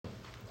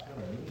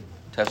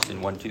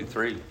Testing 1, 2,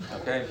 3.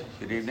 Okay,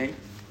 good evening.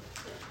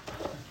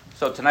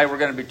 So tonight we're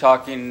going to be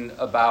talking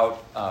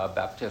about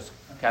Baptist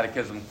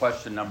Catechism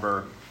question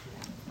number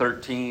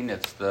 13.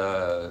 It's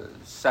the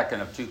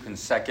second of two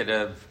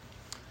consecutive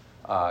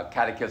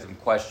catechism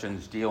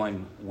questions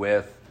dealing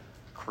with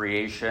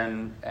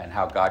creation and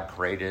how God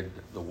created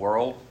the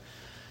world.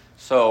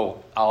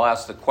 So I'll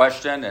ask the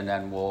question and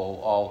then we'll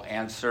all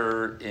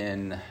answer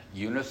in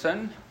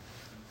unison.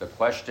 The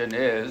question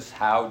is,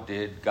 how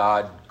did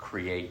God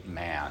create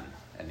man?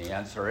 And the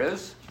answer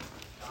is,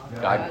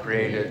 God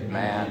created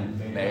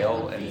man,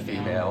 male and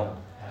female,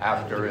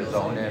 after his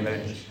own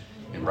image,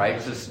 in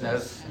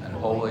righteousness and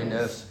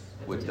holiness,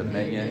 with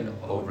dominion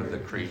over the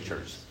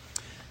creatures.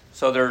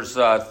 So there's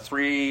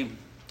three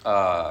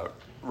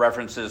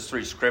references,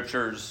 three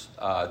scriptures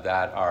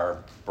that are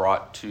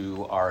brought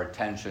to our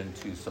attention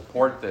to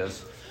support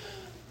this.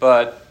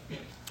 But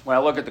when I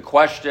look at the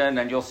question,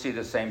 and you'll see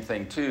the same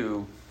thing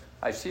too,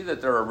 I see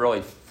that there are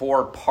really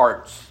four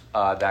parts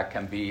that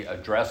can be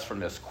addressed from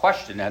this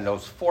question. And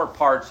those four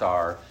parts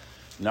are,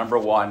 number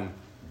one,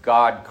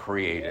 God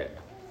created.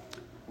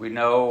 We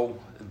know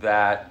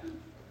that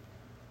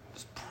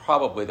it's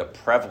probably the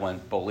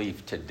prevalent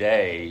belief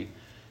today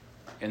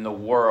in the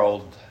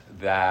world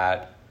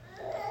that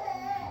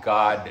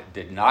God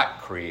did not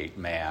create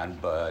man,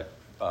 but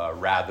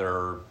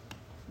rather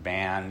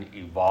man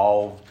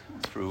evolved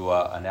through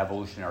an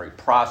evolutionary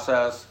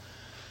process.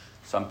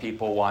 Some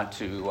people want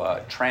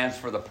to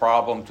transfer the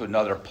problem to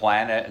another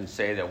planet and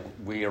say that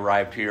we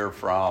arrived here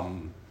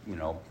from,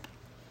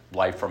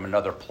 life from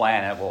another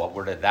planet. Well,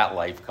 where did that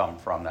life come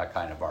from? That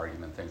kind of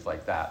argument, things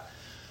like that.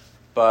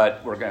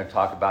 But we're going to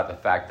talk about the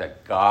fact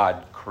that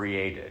God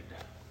created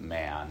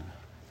man,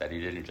 that he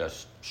didn't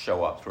just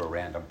show up through a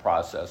random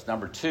process.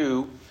 Number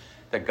two,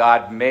 that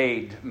God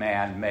made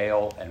man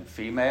male and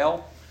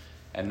female.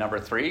 And number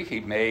three,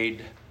 he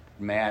made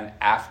man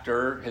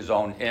after his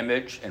own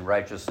image in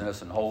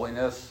righteousness and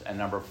holiness. And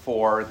number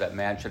four, that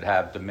man should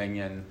have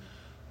dominion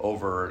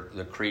over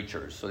the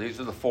creatures. So these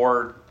are the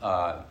four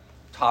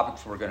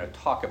topics we're going to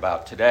talk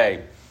about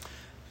today.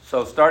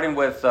 So starting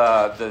with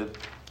the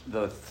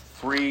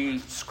three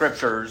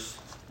scriptures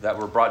that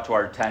were brought to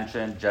our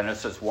attention,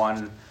 Genesis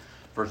 1,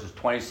 verses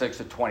 26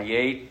 to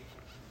 28,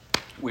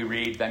 we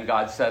read, "Then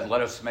God said,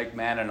 'Let us make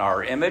man in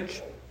our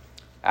image,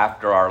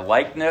 after our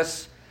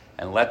likeness,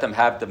 and let them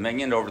have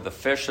dominion over the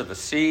fish of the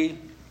sea,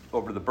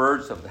 over the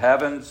birds of the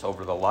heavens,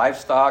 over the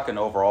livestock, and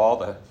over all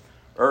the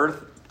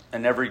earth,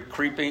 and over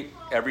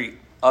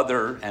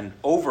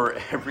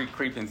every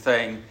creeping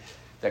thing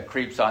that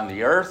creeps on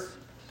the earth.'"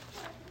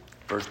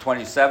 Verse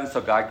 27,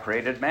 "So God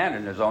created man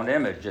in his own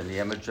image. In the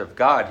image of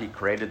God he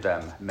created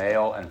them.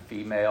 Male and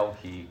female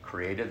he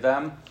created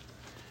them.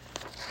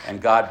 And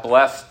God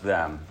blessed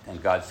them.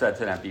 And God said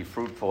to them, 'Be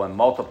fruitful and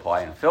multiply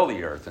and fill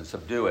the earth and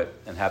subdue it,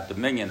 and have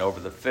dominion over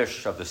the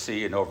fish of the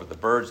sea and over the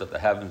birds of the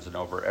heavens and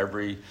over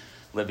every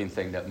living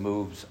thing that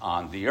moves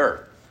on the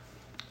earth.'"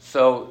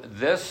 So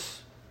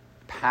this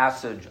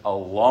passage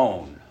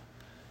alone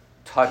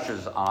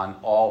touches on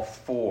all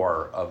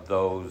four of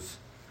those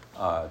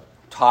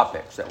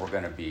topics that we're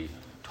going to be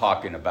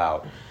talking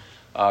about.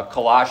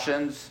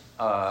 Colossians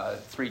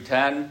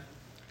 3:10,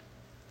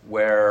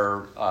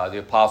 where the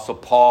Apostle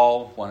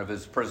Paul, one of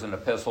his prison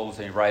epistles,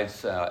 he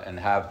writes,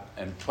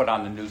 and put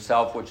on the new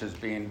self, which is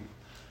being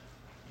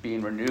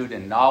renewed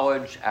in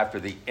knowledge after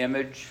the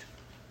image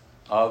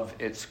of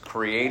its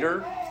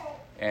creator,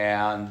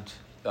 and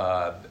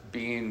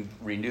being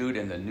renewed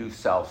in the new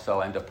self.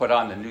 So, and to put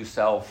on the new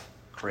self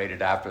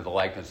created after the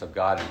likeness of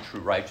God in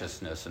true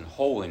righteousness and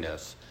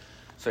holiness.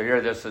 So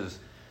here this is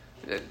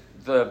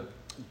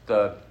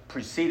the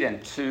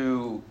precedent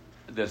to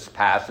this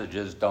passage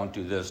is, don't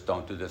do this,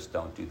 don't do this,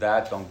 don't do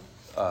that, don't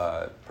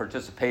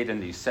participate in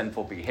these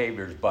sinful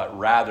behaviors, but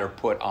rather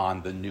put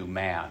on the new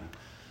man.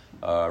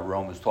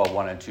 Romans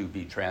 12:1 and 2,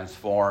 be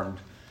transformed.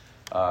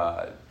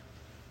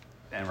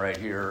 And right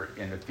here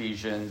in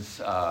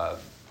Ephesians,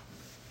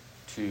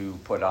 to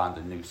put on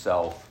the new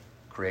self,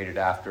 created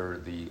after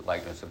the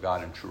likeness of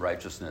God in true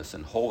righteousness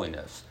and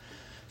holiness.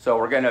 So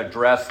we're going to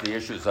address the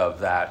issues of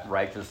that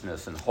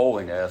righteousness and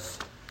holiness,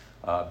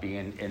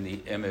 being in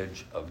the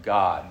image of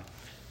God.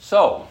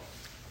 So,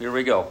 here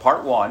we go.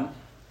 Part one,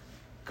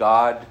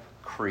 God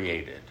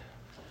created.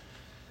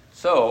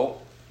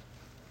 So,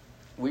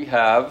 we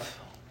have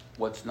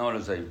what's known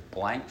as a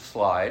blank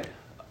slide.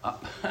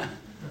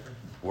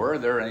 Were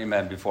there any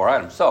men before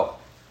Adam? So,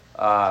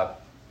 I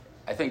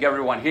think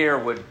everyone here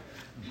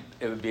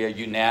it would be a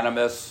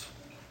unanimous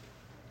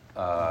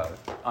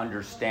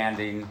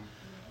understanding.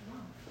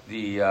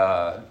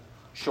 The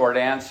short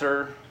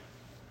answer,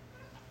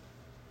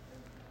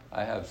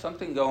 I have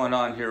something going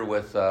on here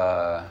with,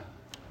 I'm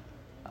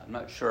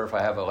not sure if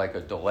I have a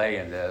delay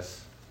in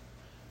this.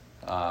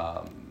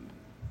 I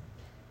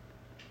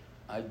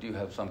do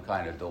have some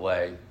kind of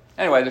delay.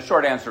 Anyway, the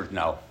short answer is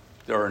no.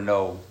 There are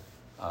no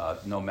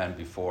men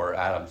before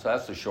Adam. So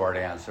that's the short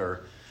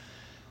answer.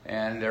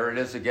 And there it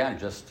is again,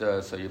 just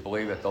so you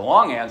believe it. The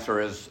long answer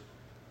is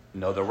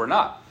no, there were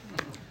not.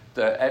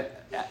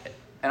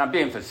 and I'm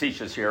being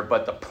facetious here,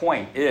 but the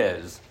point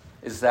is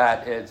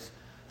that it's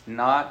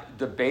not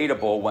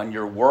debatable when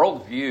your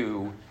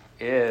worldview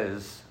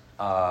is,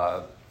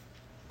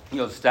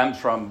 stems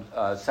from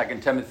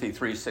 2 Timothy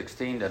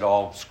 3:16 that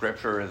all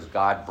Scripture is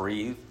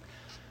God-breathed.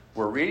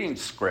 We're reading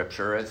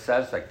Scripture. It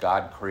says that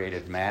God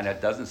created man.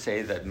 It doesn't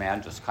say that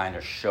man just kind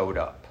of showed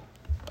up,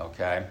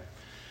 okay?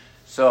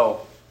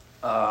 So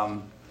I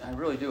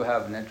really do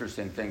have an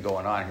interesting thing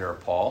going on here,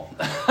 Paul.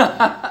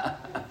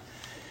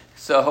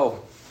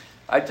 So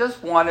I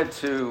just wanted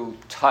to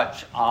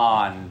touch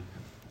on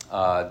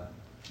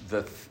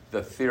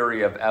the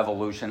theory of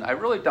evolution. I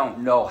really don't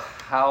know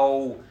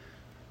how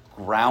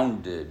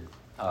grounded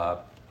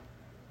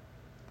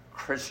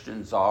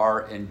Christians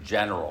are in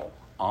general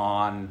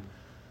on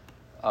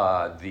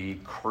the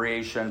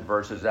creation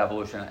versus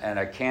evolution, and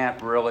I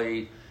can't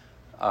really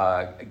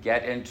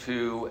get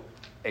into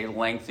a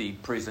lengthy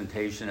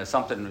presentation.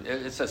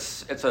 It's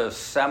a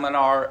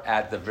seminar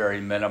at the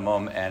very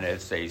minimum, and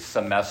it's a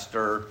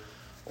semester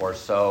or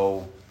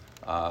so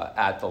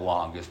at the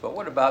longest. But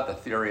what about the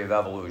theory of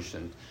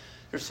evolution?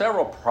 There's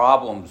several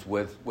problems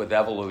with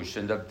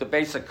evolution. The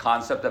basic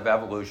concept of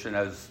evolution,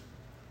 as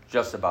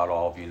just about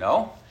all of you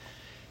know,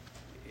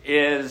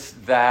 is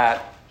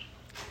that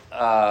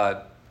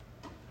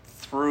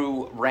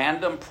through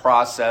random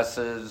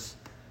processes,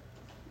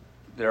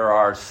 there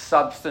are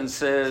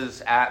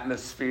substances,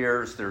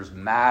 atmospheres, there's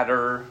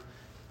matter,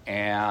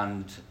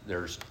 and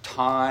there's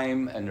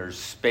time, and there's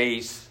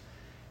space.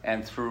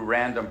 And through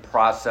random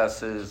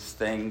processes,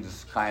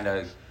 things kind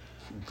of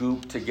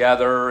goop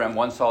together. And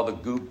once all the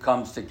goop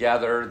comes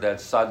together, that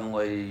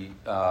suddenly,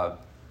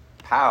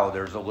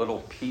 there's a little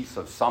piece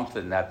of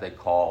something that they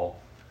call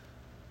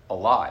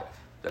alive,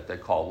 that they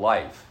call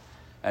life.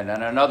 And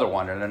then another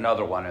one, and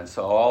another one. And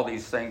so all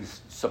these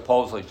things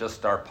supposedly just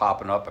start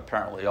popping up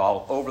apparently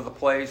all over the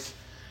place.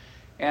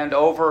 And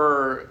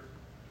over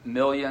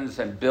millions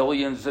and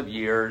billions of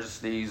years,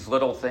 these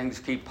little things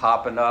keep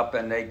popping up,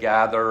 and they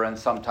gather, and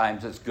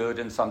sometimes it's good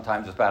and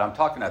sometimes it's bad. I'm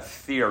talking a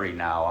theory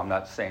now. I'm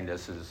not saying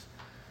this is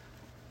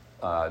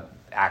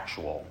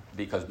actual,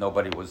 because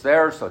nobody was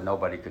there, so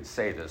nobody could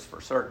say this for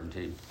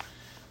certainty.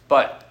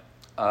 But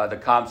the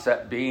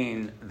concept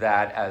being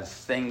that as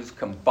things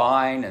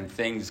combine and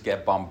things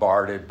get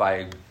bombarded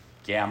by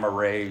gamma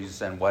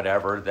rays and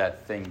whatever,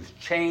 that things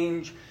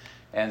change,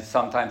 and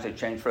sometimes they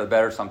change for the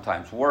better,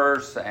 sometimes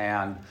worse.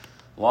 And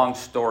long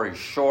story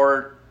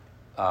short,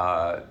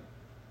 a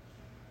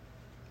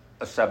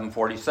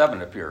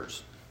 747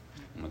 appears.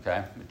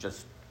 Okay, it's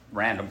just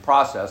random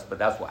process, but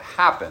that's what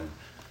happened.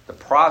 The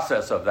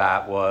process of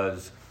that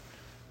was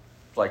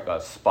like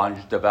a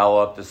sponge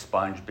developed, the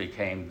sponge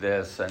became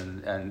this,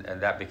 and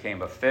that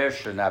became a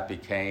fish, and that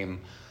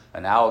became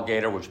an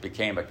alligator, which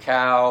became a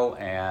cow,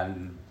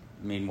 and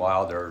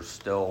meanwhile there's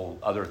still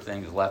other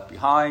things left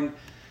behind,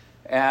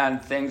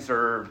 and things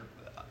are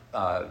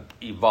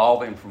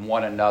evolving from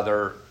one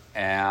another,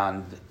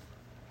 and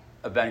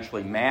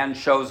eventually man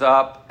shows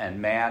up,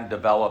 and man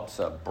develops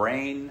a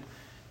brain,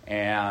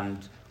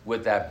 and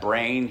with that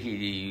brain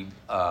he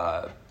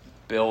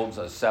builds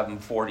a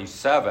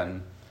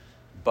 747,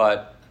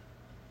 but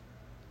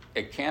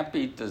it can't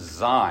be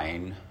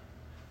designed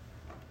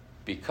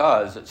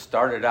because it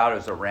started out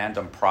as a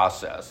random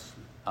process.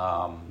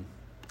 Some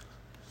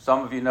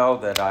of you know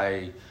that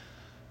I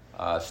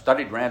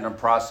studied random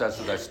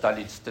processes. I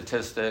studied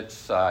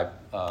statistics. I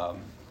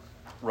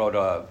wrote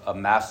a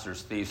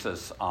master's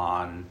thesis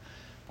on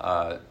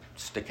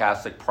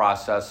stochastic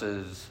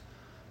processes,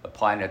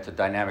 applying it to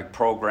dynamic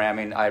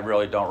programming. I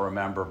really don't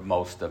remember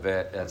most of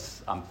it.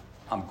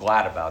 I'm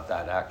glad about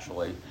that,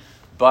 actually.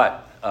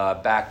 But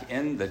back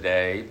in the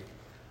day,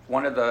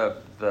 one of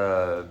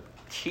the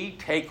key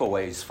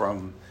takeaways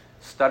from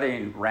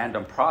studying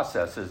random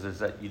processes is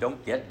that you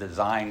don't get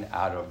design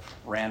out of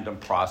random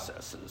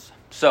processes.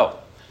 So,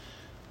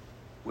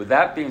 with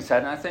that being said,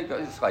 and I think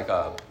it's like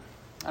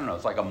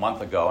it's like a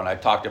month ago, and I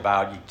talked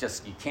about you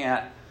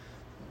can't,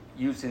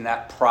 using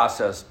that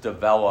process,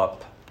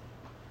 develop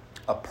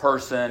a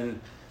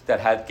person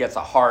that gets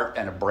a heart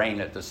and a brain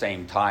at the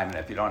same time. And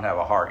if you don't have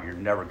a heart, you're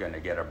never going to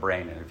get a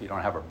brain. And if you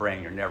don't have a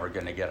brain, you're never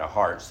going to get a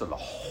heart. So the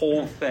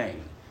whole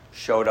thing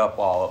showed up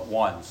all at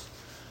once,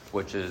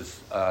 which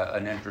is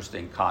an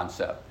interesting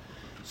concept.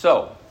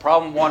 So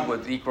problem one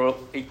with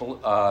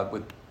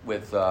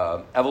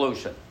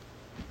evolution: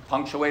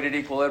 punctuated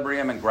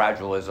equilibrium and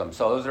gradualism.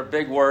 So those are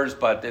big words,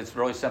 but it's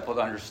really simple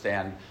to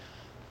understand.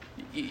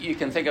 You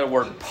can think of the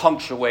word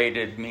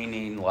punctuated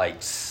meaning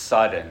like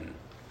sudden,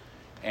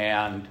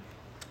 and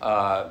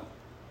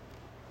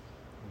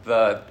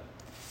the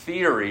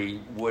theory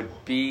would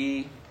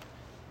be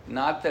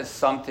not that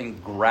something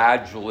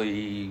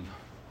gradually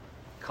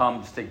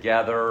comes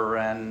together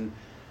and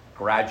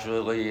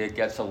gradually it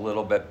gets a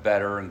little bit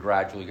better and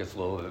gradually gets a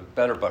little bit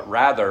better, but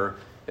rather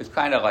it's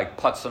kind of like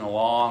putzing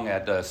along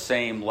at the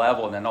same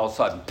level, and then all of a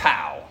sudden,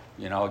 pow,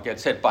 it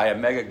gets hit by a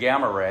mega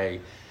gamma ray,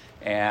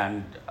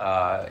 and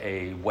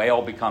a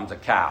whale becomes a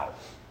cow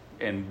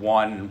in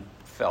one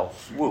fell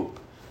swoop.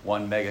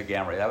 1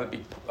 megagamma ray. That would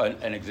be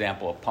an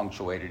example of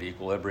punctuated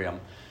equilibrium.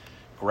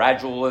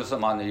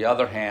 Gradualism, on the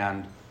other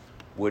hand,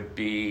 would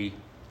be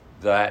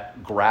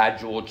that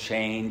gradual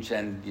change,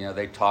 and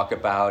they talk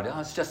about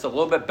it's just a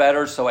little bit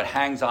better, so it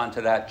hangs on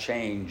to that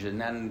change, and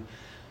then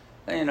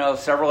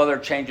several other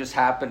changes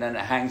happen, and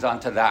it hangs on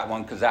to that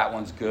one because that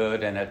one's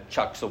good, and it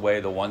chucks away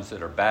the ones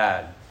that are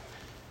bad.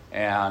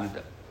 And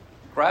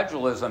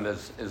gradualism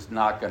is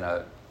not going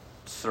to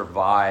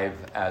survive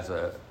as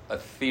a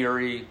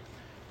theory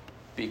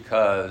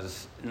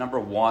because, number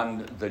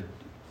one,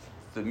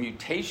 the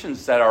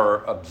mutations that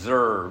are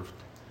observed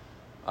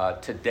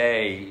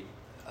today,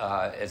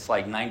 it's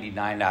like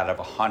 99 out of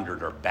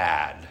 100 are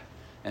bad.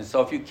 And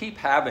so if you keep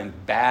having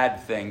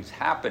bad things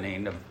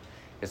happening,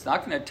 it's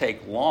not going to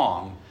take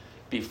long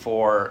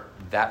before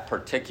that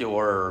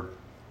particular,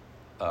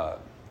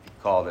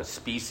 call it a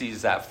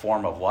species, that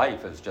form of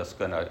life is just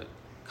going to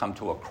come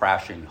to a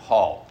crashing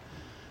halt.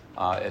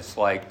 It's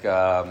like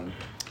a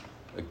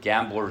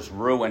gambler's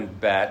ruin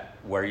bet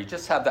where you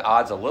just have the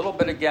odds a little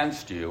bit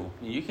against you.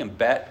 You can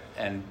bet,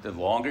 and the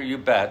longer you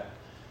bet,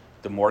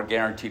 the more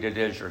guaranteed it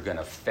is you're going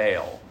to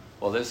fail.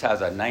 Well, this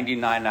has a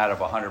 99 out of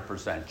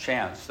 100%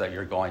 chance that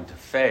you're going to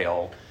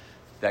fail.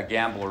 That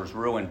gambler's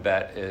ruin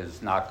bet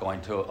is not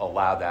going to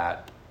allow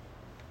that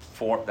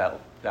form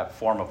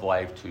of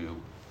life to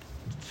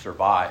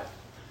survive.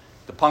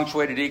 The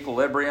punctuated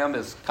equilibrium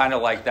is kind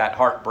of like that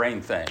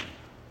heart-brain thing.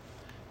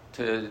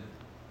 To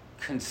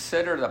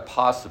consider the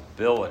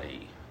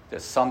possibility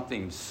that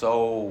something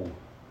so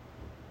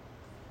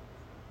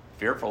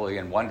fearfully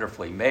and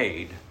wonderfully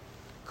made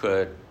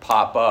could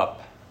pop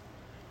up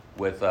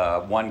with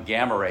 1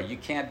 gamma ray. You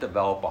can't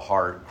develop a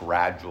heart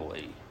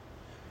gradually.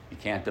 You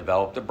can't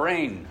develop the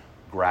brain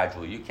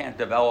gradually. You can't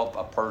develop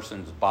a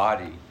person's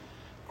body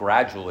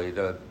gradually.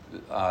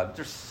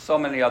 There's so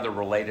many other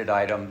related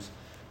items,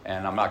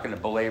 and I'm not going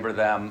to belabor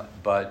them,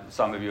 but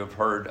some of you have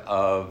heard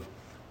of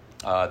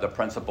the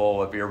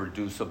principle of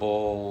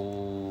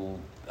irreducible,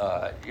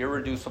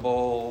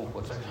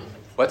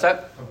 what's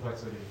that?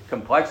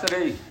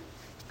 Complexity.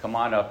 Come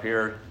on up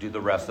here, do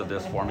the rest of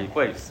this for me,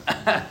 please.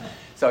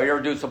 So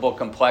irreducible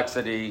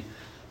complexity,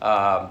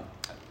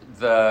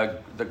 the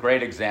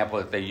great example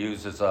that they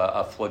use is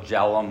a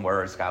flagellum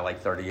where it's got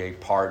like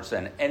 38 parts,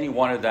 and any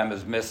one of them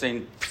is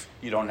missing,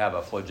 you don't have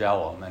a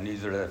flagellum. And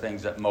these are the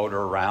things that motor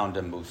around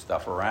and move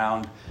stuff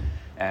around,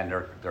 and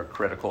they're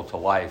critical to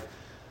life.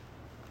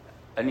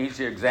 An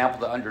easy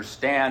example to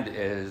understand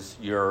is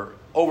you're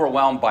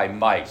overwhelmed by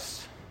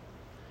mice,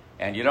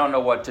 and you don't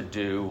know what to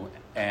do,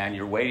 and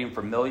you're waiting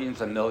for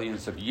millions and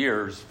millions of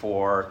years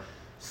for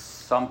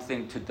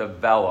something to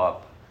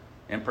develop.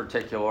 In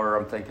particular,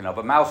 I'm thinking of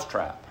a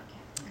mousetrap.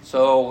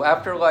 So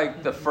after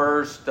like the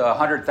first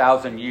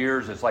 100,000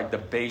 years, it's like the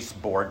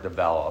baseboard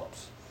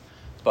develops,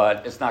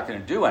 but it's not going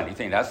to do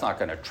anything. That's not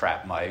going to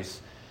trap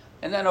mice.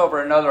 And then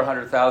over another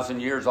 100,000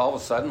 years, all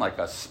of a sudden, like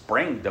a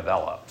spring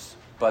develops.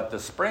 But the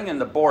spring and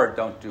the board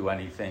don't do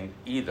anything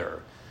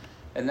either.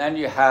 And then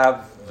you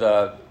have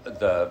the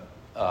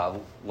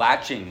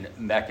latching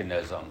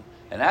mechanism,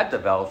 and that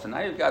develops, and now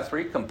you've got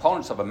 3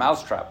 components of a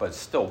mousetrap, but it's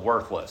still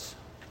worthless.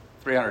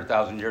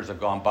 300,000 years have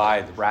gone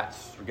by, the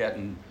rats are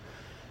getting,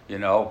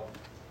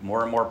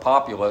 more and more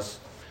populous.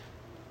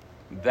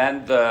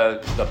 Then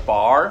the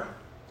bar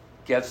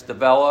gets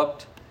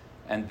developed,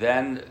 and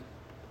then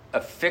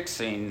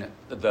affixing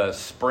the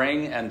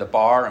spring and the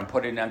bar and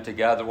putting them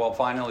together, well,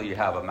 finally you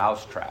have a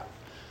mousetrap.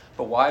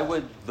 But why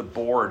would the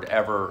board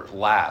ever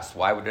last?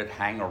 Why would it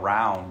hang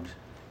around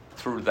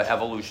through the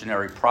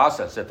evolutionary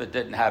process if it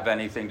didn't have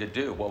anything to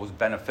do? What was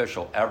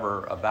beneficial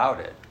ever about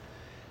it?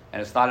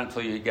 And it's not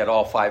until you get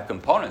all 5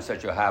 components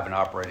that you'll have an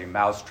operating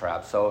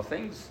mousetrap. So if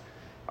things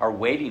are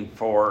waiting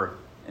for,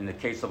 in the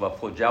case of a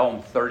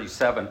flagellum,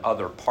 37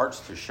 other parts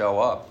to show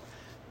up,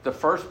 the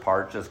first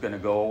part's just going to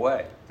go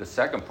away. The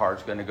second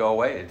part's going to go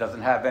away. It doesn't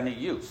have any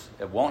use.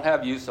 It won't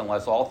have use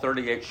unless all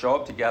 38 show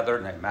up together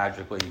and they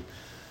magically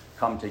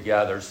come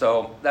together.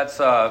 So that's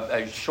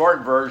a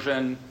short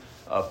version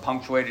of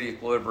punctuated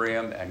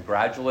equilibrium and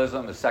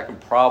gradualism. The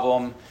second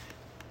problem,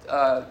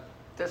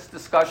 this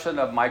discussion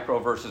of micro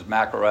versus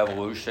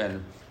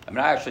macroevolution. I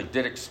actually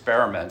did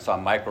experiments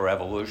on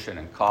microevolution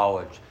in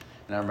college,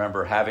 and I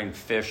remember having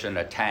fish in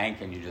a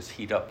tank, and you just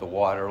heat up the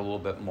water a little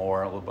bit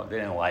more, They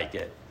didn't like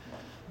it,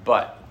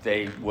 but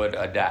they would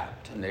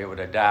adapt, and they would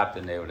adapt,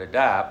 and they would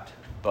adapt.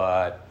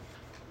 But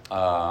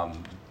there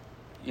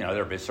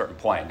would be a certain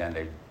point, and then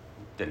they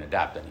didn't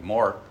adapt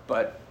anymore.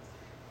 But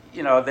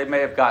they may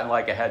have gotten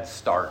like a head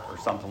start or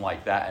something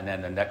like that, and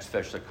then the next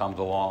fish that comes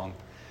along,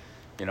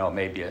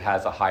 maybe it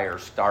has a higher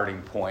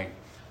starting point.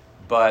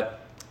 But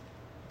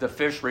the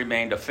fish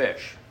remained a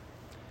fish.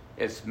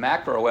 It's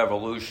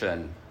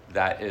macroevolution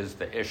that is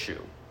the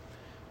issue,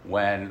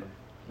 when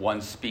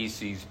one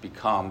species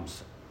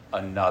becomes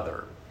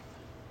another.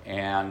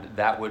 And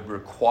that would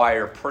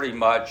require pretty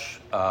much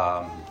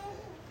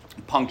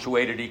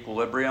punctuated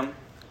equilibrium.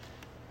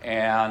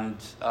 And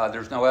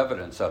there's no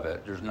evidence of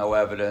it. There's no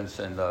evidence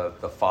in the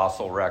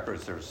fossil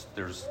records.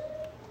 There's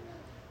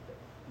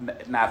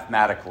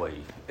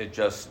mathematically, it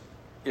just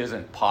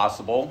isn't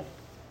possible.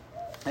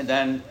 And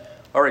then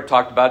I already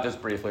talked about this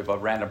briefly,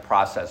 but random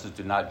processes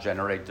do not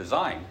generate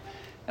design.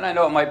 And I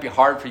know it might be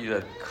hard for you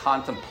to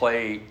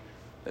contemplate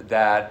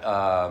that.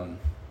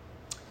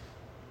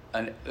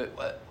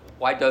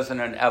 Why doesn't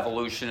an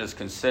evolutionist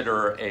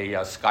consider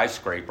a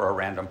skyscraper a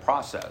random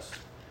process?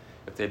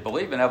 If they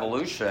believe in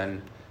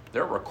evolution,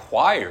 they're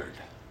required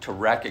to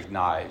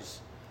recognize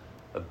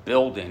a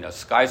building, a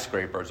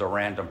skyscraper, as a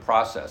random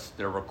process.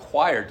 They're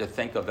required to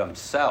think of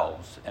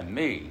themselves and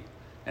me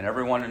and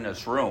everyone in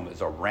this room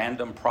as a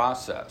random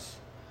process.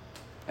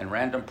 And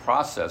random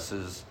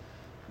processes,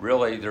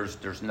 really,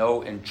 there's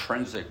no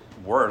intrinsic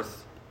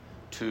worth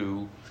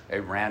to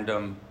a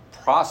random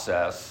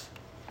process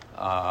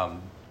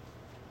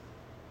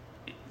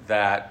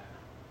that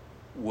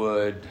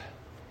would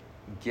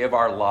give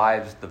our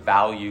lives the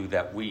value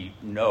that we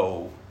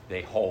know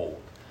they hold.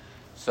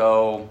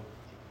 So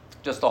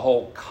just the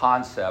whole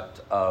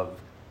concept of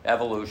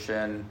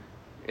evolution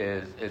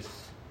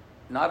it's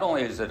not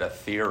only is it a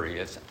theory,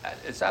 it's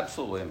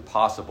absolutely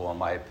impossible, in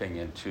my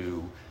opinion,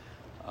 to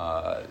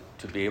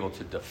be able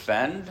to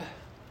defend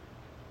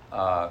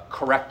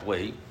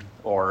correctly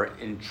or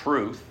in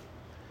truth.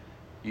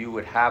 You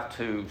would have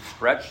to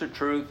stretch the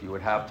truth, you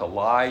would have to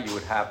lie, you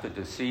would have to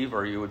deceive,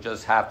 or you would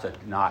just have to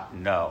not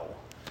know.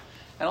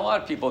 And a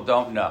lot of people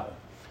don't know.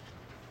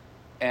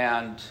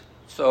 And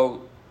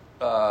so,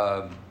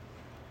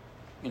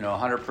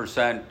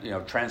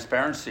 100%,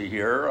 transparency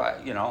here.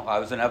 I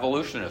was an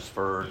evolutionist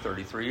for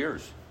 33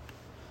 years.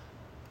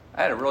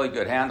 I had a really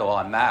good handle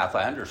on math.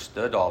 I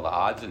understood all the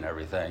odds and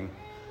everything.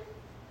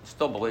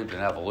 Still believed in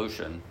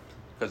evolution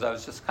because I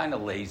was just kind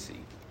of lazy.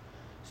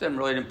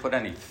 Really didn't put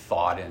any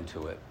thought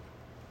into it.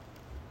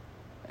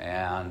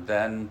 And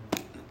then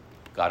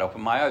God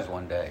opened my eyes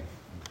one day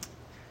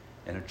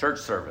in a church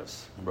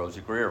service.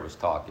 Rosie Greer was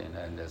talking,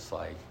 and it's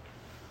like,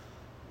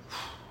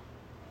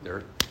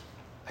 I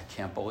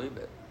can't believe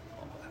it.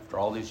 After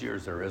all these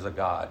years, there is a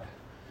God.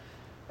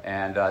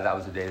 And that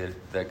was the day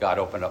that God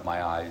opened up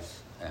my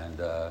eyes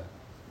and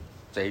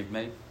saved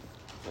me.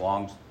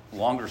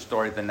 Longer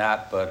story than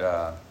that,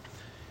 but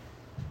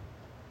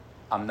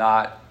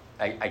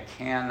I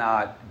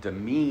cannot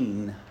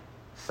demean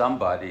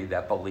somebody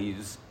that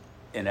believes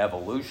in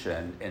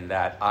evolution in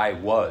that I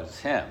was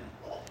him.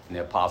 And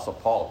the Apostle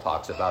Paul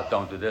talks about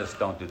don't do this,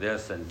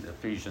 and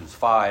Ephesians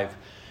 5,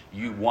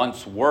 you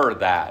once were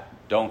that,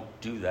 don't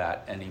do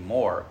that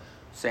anymore.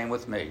 Same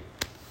with me.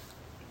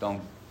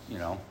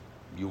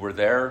 You were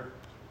there,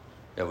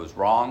 it was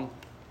wrong,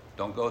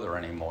 don't go there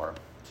anymore.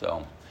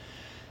 So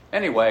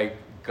anyway,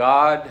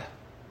 God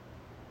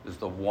is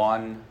the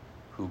one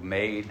who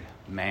made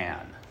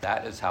man.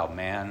 That is how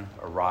man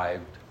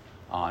arrived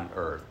on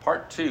earth.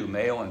 Part 2,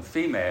 male and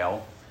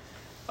female.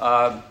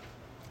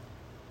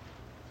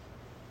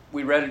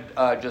 We read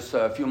just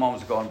a few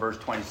moments ago in verse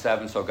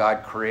 27, so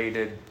God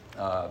created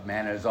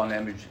man in his own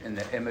image. In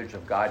the image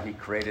of God, he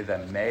created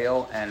them,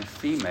 male and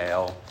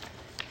female.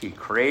 He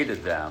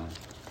created them.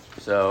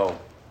 So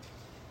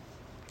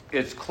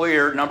it's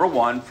clear, number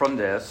one, from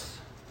this,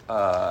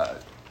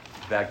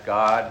 that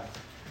God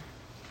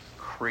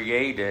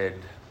created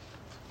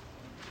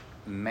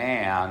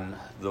man,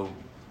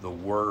 the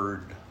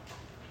word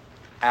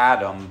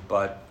Adam,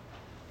 but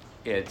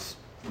it's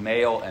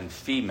male and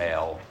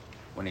female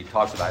when he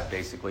talks about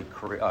basically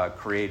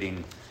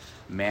creating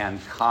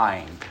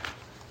mankind.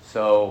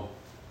 So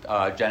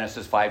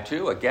Genesis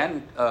 5:2,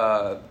 again,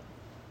 God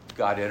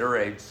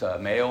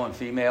iterates, male and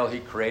female, he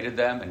created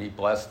them and he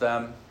blessed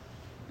them,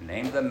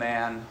 named them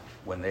man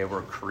when they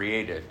were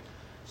created.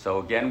 So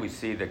again, we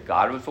see that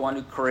God was the one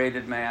who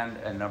created man,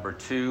 and number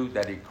 2,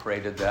 that he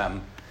created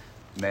them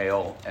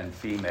male and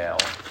female.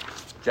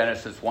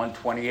 Genesis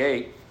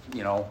 1:28,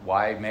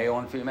 why male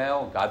and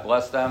female? God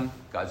blessed them.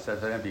 God said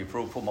to them, be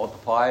fruitful,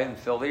 multiply, and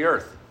fill the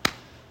earth.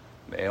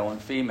 Male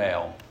and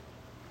female.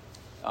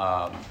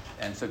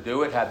 And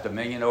subdue it, have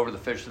dominion over the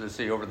fish of the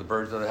sea, over the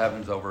birds of the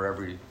heavens, over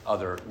every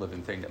other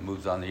living thing that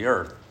moves on the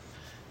earth.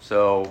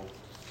 So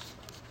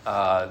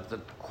the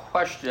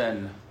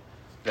question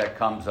that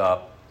comes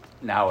up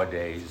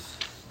nowadays,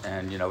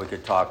 and we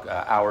could talk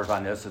hours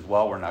on this as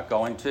well, we're not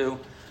going to,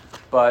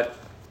 but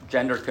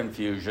gender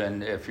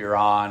confusion, if you're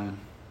on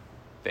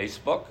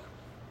Facebook,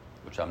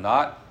 which I'm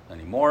not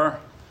anymore,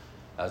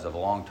 as of a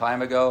long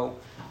time ago,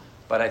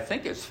 but I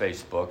think it's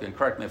Facebook, and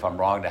correct me if I'm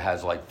wrong, that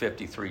has like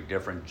 53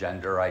 different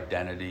gender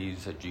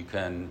identities that you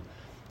can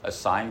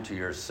assign to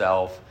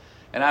yourself.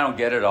 And I don't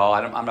get it all.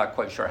 I'm not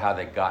quite sure how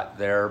they got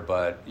there,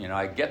 but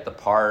I get the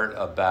part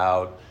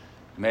about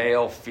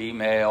male,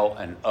 female,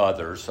 and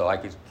other. So I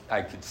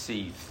could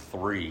see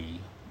 3.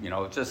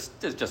 It's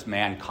just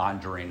man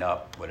conjuring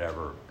up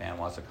whatever man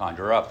wants to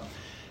conjure up.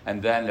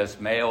 And then there's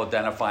male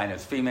identifying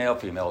as female,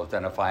 female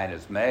identifying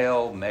as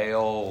male,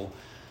 male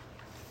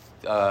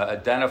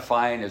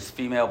identifying as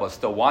female but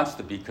still wants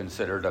to be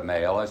considered a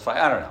male. It's like,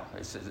 I don't know.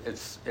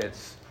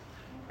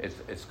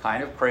 It's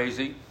kind of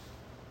crazy,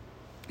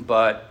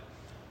 but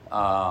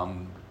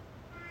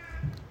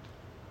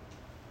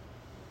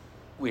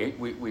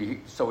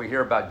so we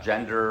hear about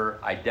gender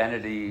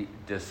identity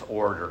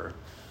disorder,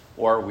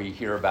 or we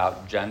hear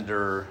about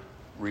gender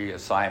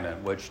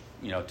reassignment, which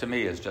to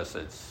me is just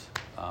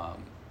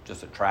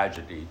a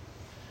tragedy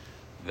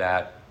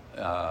that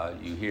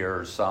you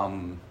hear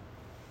some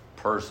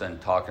person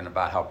talking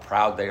about how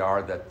proud they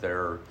are that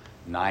their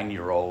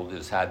 9-year-old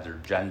has had their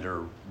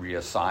gender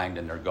reassigned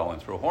and they're going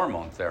through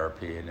hormone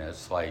therapy, and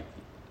it's like,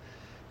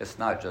 it's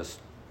not just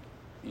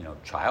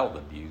child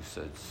abuse.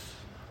 It's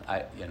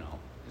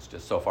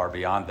just so far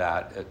beyond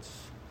that. It's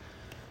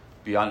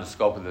beyond the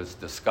scope of this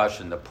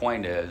discussion. The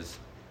point is,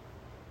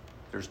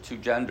 there's two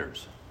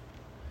genders.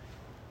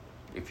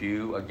 If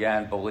you,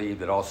 again, believe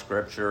that all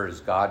Scripture is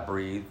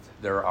God-breathed,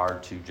 there are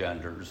two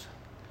genders.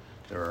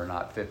 There are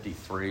not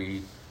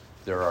 53.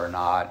 There's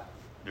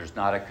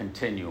not a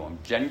continuum.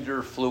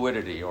 Gender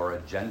fluidity or a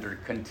gender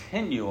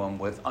continuum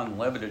with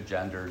unlimited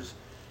genders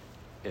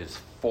is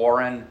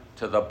foreign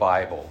to the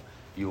Bible.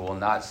 You will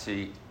not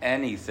see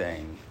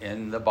anything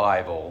in the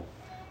Bible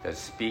that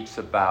speaks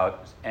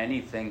about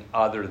anything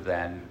other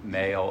than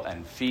male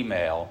and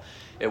female.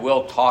 It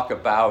will talk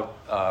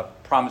about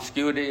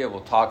promiscuity. It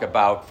will talk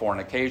about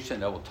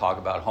fornication. It will talk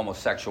about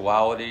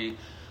homosexuality.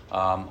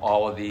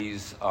 All of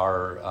these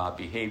are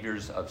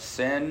behaviors of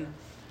sin,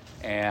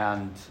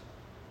 and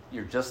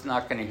you're just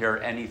not going to hear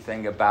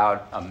anything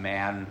about a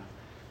man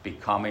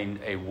becoming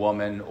a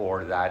woman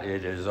or that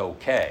it is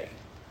okay.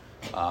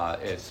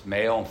 It's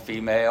male and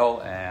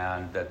female,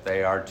 and that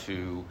they are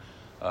to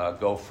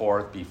go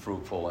forth, be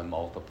fruitful, and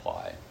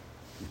multiply.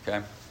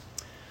 Okay?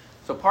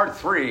 So part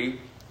 3,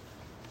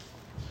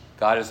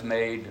 God has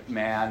made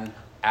man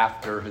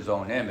after his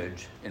own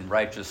image in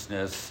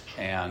righteousness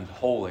and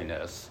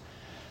holiness.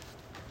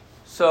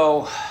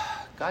 So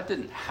God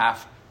didn't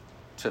have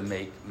to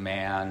make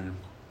man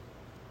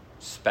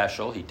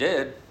special. He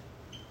did.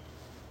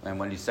 And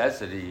when he says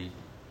that he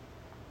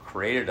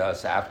created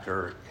us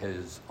after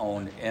his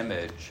own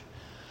image,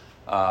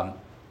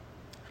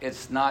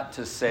 it's not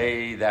to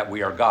say that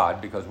we are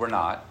God, because we're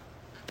not.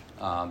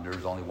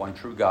 There's only one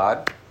true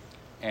God,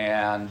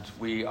 and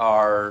we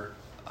are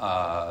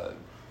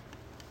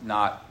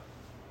not,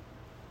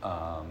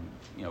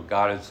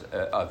 God is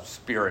a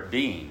spirit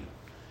being,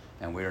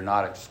 and we are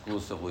not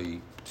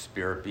exclusively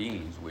spirit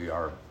beings. We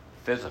are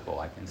physical.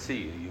 I can see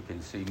you. You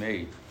can see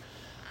me.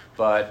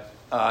 But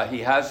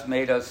he has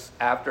made us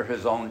after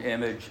his own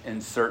image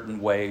in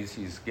certain ways.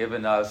 He's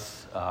given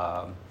us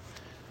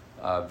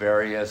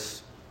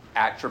various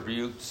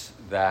attributes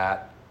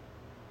that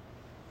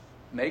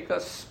make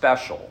us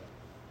special,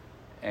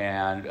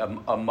 and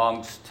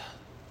amongst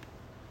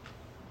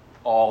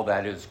all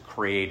that is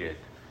created,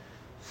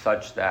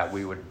 such that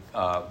we would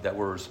that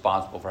we're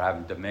responsible for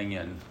having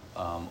dominion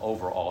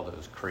over all that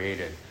is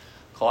created.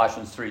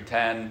 Colossians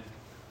 3:10,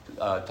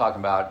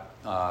 talking about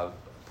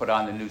put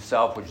on the new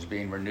self, which is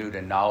being renewed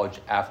in knowledge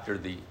after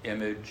the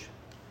image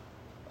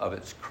of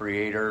its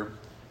creator.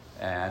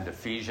 And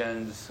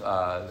Ephesians,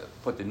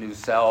 put the new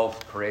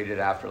self, created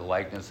after the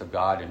likeness of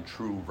God in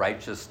true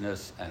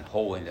righteousness and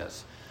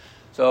holiness.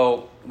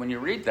 So when you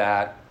read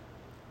that,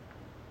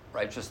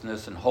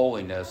 righteousness and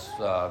holiness,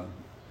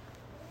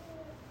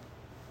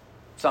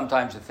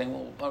 sometimes you think,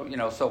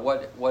 well, so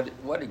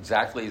what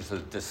exactly is the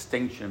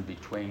distinction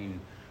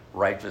between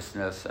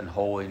righteousness and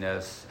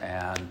holiness?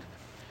 And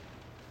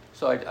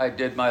so I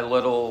did my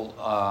little,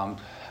 I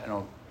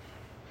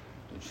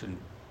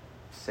shouldn't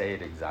say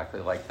it exactly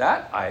like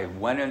that. I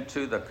went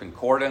into the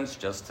concordance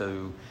just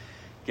to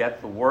get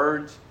the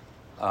words,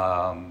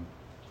 and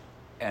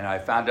I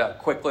found out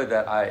quickly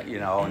that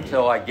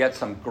until I get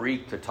some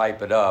Greek to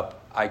type it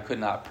up, I could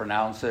not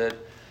pronounce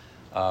it.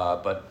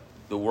 But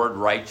the word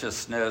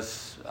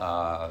righteousness,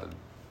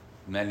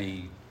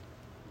 many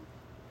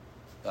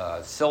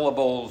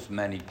syllables,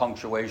 many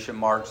punctuation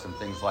marks and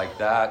things like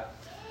that,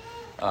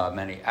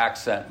 many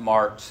accent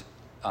marks,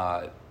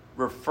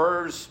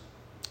 refers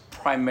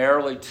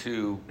primarily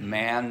to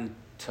man,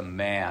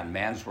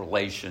 man's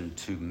relation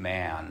to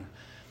man.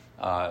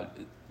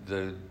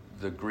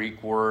 The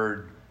Greek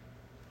word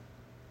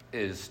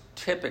is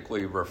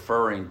typically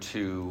referring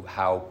to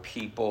how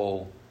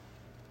people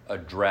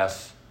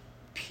address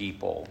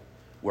people,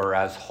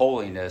 whereas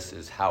holiness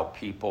is how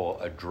people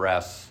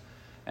address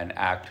and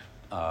act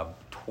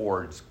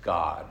towards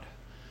God.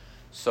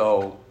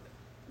 So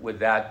with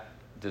that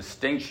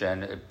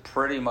distinction, it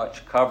pretty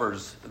much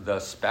covers the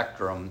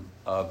spectrum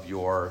of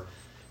your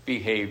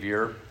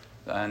behavior.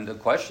 And the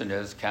question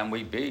is, can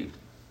we be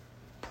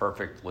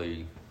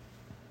perfectly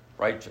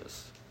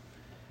righteous?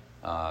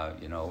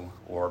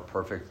 Or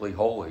perfectly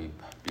holy?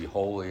 Be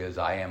holy as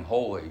I am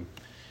holy.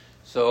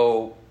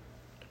 So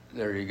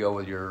there you go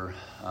with your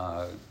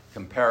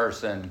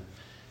comparison.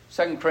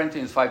 2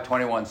 Corinthians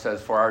 5:21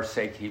 says, "For our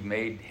sake he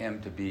made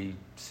him to be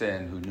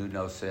sin who knew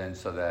no sin,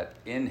 so that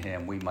in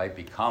him we might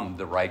become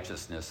the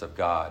righteousness of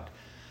God."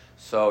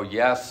 So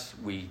yes,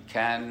 we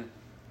can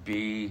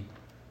be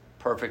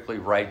perfectly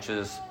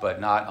righteous, but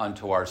not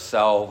unto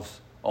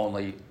ourselves,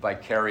 only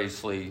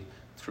vicariously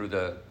through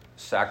the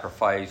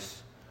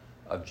sacrifice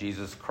of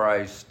Jesus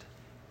Christ.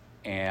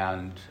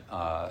 and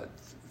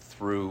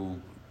through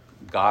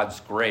God's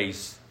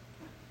grace,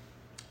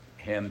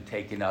 him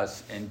taking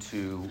us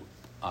into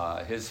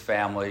his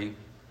family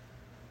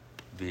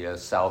via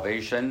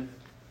salvation,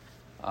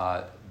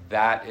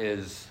 that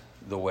is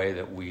the way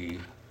that we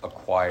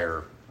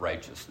acquire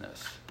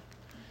righteousness.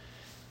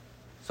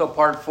 So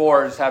part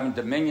 4 is having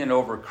dominion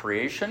over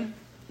creation,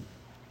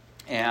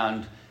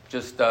 and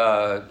just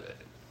a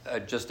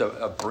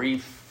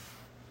brief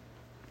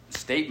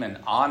statement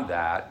on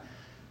that.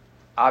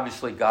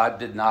 Obviously, God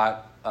did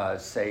not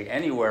say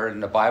anywhere in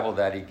the Bible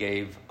that he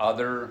gave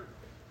other,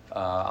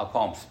 I'll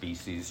call them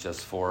species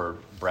just for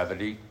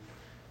brevity,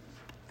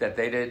 that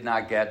they did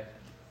not get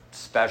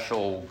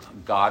special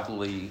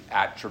godly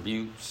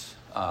attributes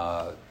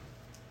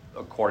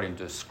according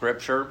to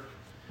Scripture.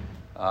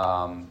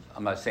 I'm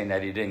not saying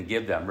that he didn't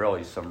give them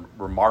really some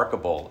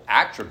remarkable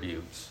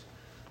attributes.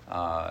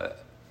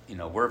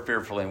 We're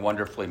fearfully and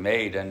wonderfully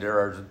made, and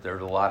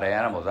there's a lot of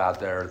animals out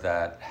there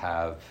that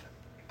have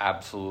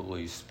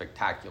absolutely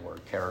spectacular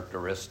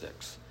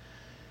characteristics.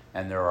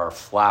 And there are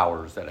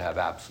flowers that have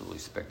absolutely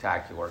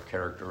spectacular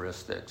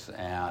characteristics,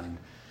 and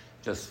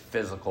just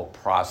physical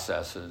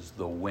processes,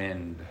 the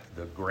wind,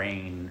 the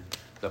grain,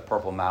 the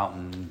Purple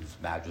Mountains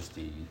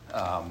majesty.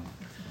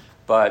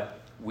 But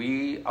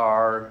we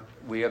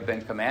have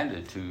been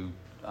commanded to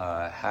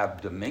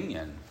have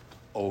dominion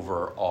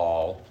over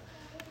all,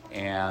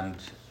 and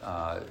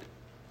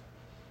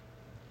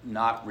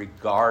not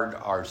regard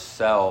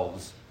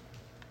ourselves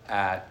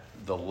at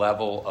the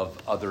level of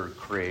other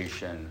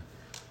creation,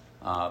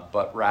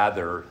 but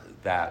rather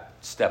that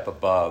step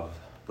above,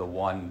 the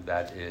one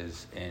that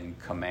is in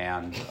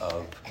command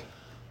of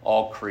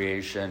all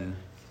creation,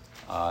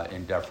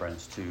 in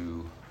deference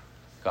to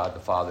God the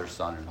Father,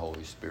 Son, and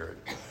Holy Spirit.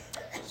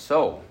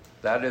 So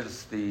that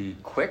is the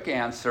quick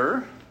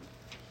answer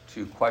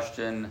to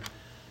question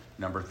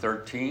number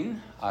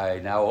 13. I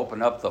now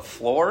open up the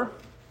floor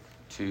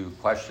to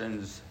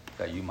questions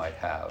that you might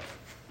have.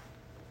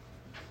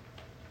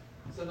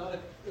 So go ahead,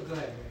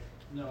 Rick.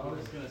 No, I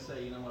was going to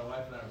say, my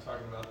wife and I were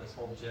talking about this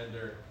whole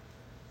gender,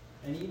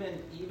 and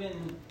even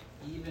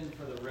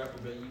for the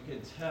reprobate, you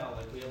can tell,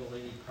 like we have a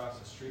lady across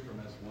the street from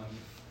us, one's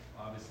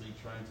obviously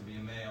trying to be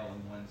a male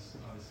and one's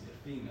obviously a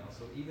female.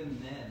 So even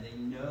then, they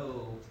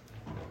know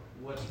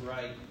what's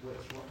right,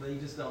 what's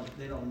wrong.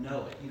 They don't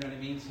know it. You know what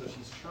I mean? So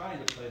she's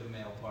trying to play the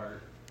male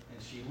part,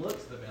 and she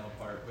looks the male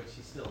part, but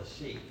she's still a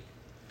she. You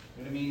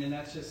know what I mean? And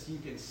that's just, you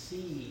can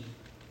see,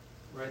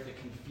 right, the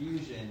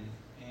confusion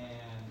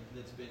and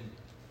that's been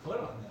put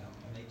on them,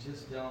 and they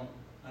just don't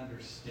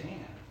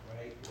understand,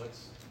 right,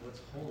 what's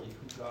holy,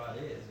 who God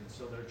is, and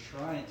so they're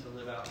trying to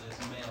live out this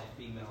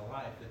male-female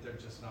life that they're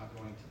just not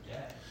going to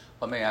get.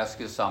 Let me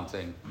ask you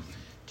something.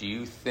 Do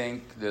you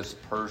think this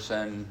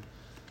person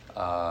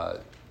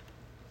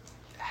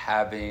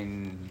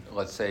having,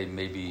 let's say,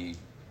 maybe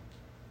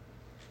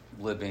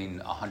living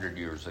 100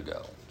 years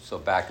ago, so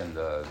back in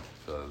the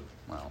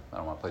well, I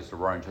don't want to place the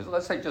roaring twenties,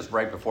 let's say just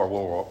right before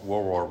World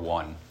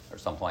War I or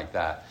something like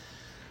that.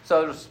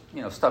 So there's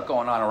stuff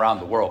going on around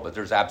the world, but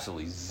there's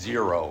absolutely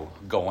zero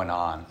going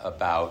on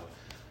about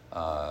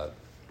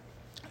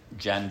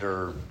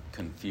gender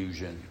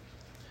confusion.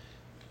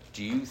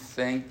 Do you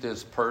think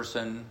this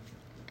person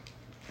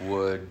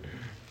would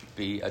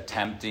be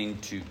attempting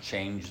to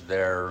change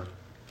their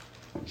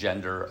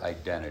gender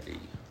identity?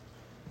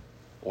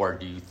 Or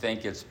do you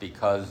think it's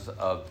because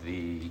of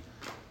the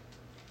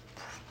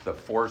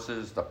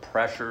forces, the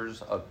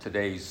pressures of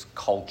today's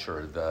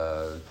culture,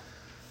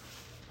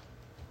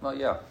 well,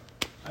 yeah.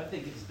 I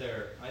think it's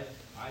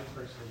I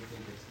personally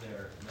think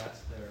that's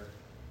their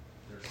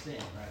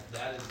sin, right?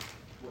 That is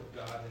what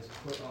God has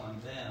put on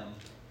them.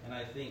 And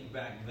I think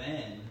back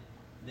then,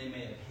 they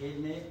may have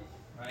hidden it,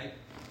 right?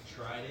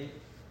 Tried it.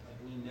 Like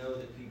we know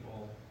that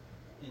people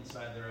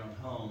inside their own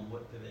home,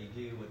 what do they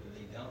do, what do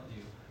they don't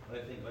do? But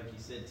I think, like you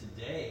said,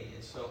 today,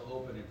 it's so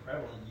open and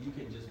prevalent, you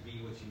can just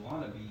be what you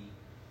want to be,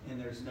 and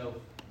there's no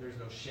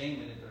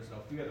shame in it, there's no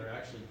fear. They're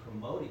actually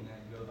promoting that.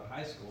 You go to the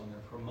high school and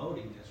they're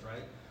promoting this,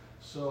 right?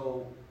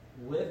 So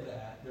with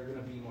that, they're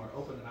going to be more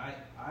open. And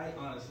I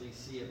honestly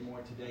see it more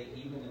today,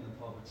 even in the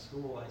public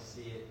school. I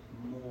see it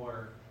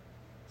more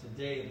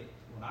today than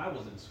when I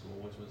was in school,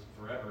 which was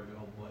forever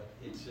ago. But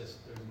it's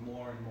just, there's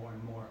more and more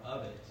and more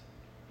of it,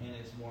 and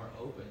it's more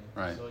open.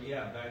 Right. So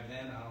yeah, back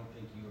then, I don't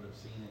think you would have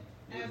seen it.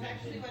 I was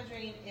actually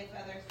wondering if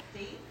other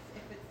states,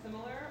 if it's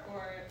similar,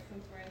 or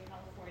since we're in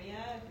California,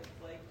 if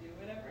it's like do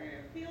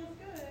whatever feels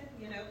good,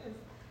 because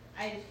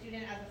I had a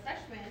student as a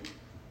freshman,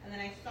 and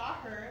then I saw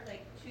her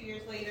like 2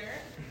 years later,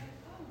 and I was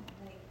like, oh,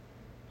 like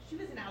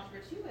she was in Algebra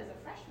 2 as a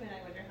freshman.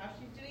 I wonder how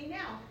she's doing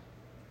now.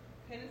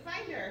 Couldn't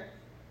find her.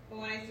 But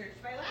when I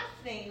searched my last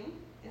name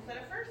instead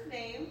of first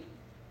name,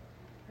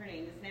 her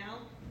name is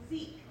now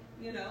Zeke.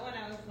 And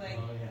I was like,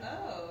 and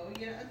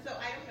so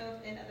I don't know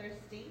if in other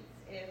states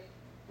if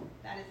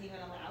that is even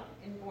allowed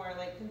in more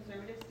like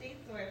conservative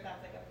states, or if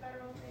that's like a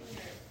federal thing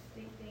or a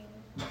state thing.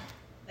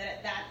 That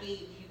at that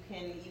age you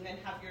can even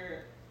have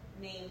your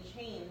name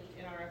changed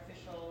in our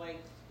official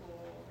like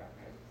school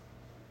records.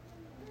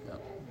 Yeah.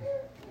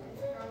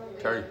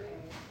 Probably Terry?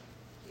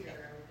 okay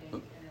here, I would think,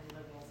 and in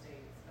liberal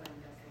states, but I'm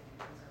guessing in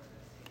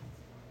conservative states.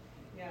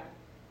 Yeah.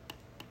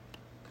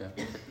 Okay.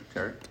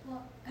 Terry?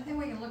 Well, I think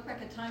we can look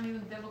back at time, even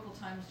biblical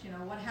times,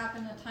 what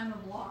happened in the time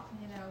of Lot,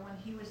 when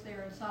he was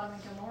there in Sodom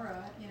and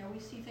Gomorrah, we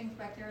see things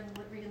back there and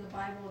read in the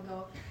Bible and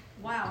go,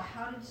 wow,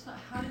 how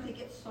did they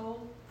get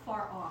so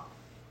far off?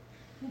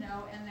 And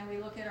then we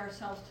look at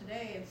ourselves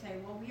today and say,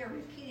 well, we are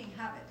repeating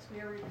habits,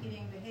 we are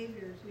repeating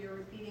behaviors, we are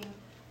repeating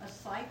a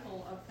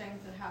cycle of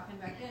things that happened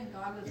back then.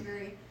 God was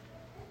very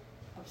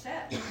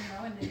upset,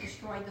 and they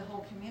destroyed the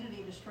whole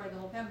community, destroyed the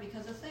whole family,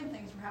 because the same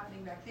things were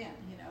happening back then,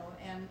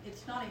 and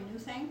it's not a new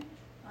thing.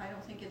 I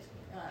don't think it's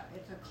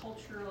a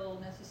cultural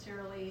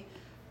necessarily.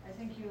 I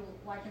think you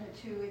liken it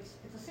to it's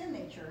a sin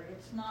nature.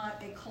 It's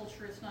not a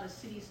culture. It's not a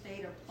city,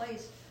 state, or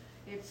place.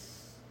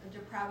 It's a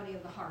depravity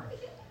of the heart,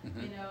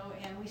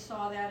 And we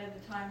saw that in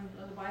the time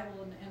of the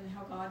Bible and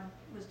how God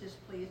was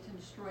displeased and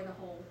destroyed a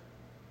whole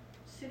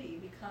city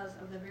because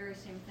of the very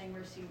same thing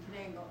we're seeing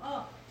today. And go,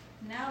 oh,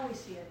 now we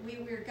see it.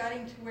 We're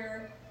getting to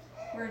where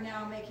we're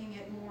now making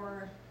it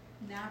more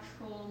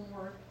natural,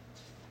 more.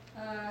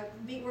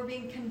 We're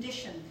being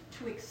conditioned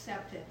to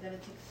accept it, that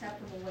it's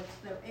acceptable.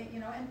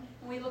 And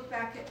we look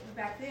back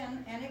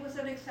then, and it was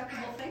an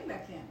acceptable thing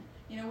back then.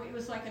 It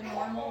was like a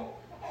normal.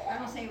 I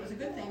don't say it was a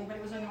good thing, but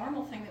it was a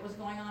normal thing that was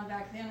going on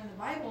back then in the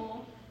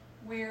Bible,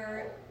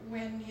 where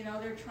when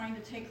they're trying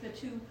to take the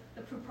two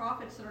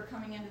prophets that are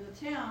coming into the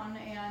town,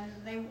 and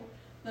the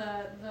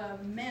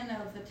men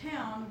of the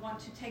town want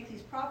to take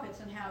these prophets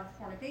and have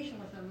fornication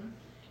with them,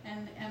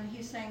 and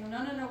he's saying,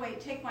 no, wait,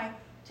 take my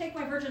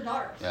virgin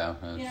daughters. Yeah.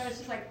 It's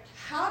just like,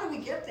 how do we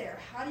get there?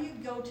 How do you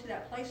go to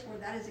that place where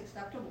that is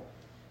acceptable?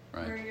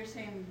 Right. Where you're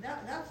saying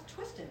that's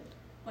twisted,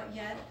 but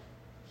yet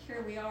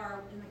here we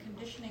are in the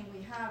conditioning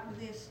we have with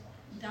this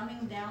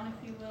dumbing down,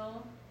 if you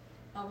will,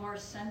 of our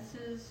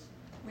senses,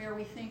 where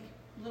we think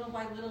little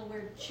by little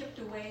we're chipped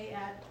away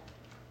at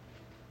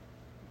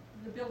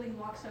the building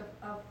blocks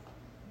of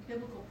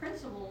biblical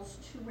principles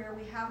to where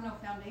we have no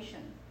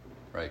foundation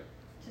Right.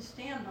 to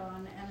stand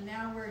on, and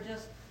now we're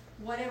just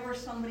whatever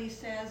somebody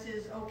says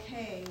is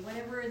okay,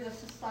 whatever the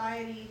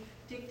society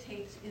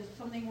dictates is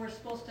something we're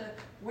supposed to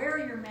wear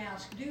your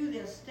mask, do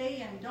this,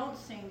 stay in, don't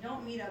sing,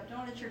 don't meet up,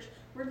 don't at church.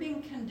 We're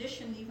being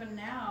conditioned even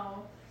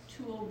now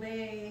to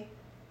obey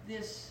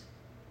this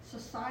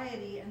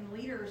society and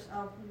leaders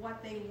of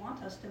what they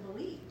want us to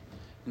believe.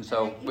 And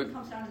so it even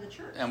comes down to the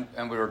church.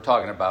 And we were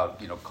talking about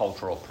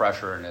cultural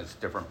pressure, and it's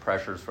different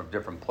pressures from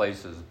different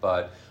places.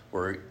 But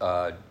we're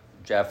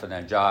Jeff and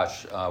then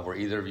Josh. Were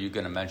either of you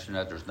going to mention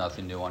that there's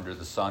nothing new under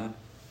the sun?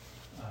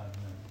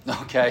 No.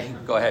 Okay,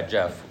 go ahead,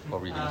 Jeff. What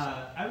were you going to say?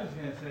 I was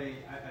going to say,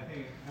 I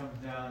think it comes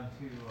down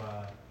to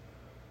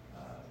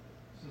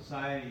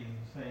society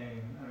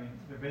saying,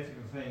 they're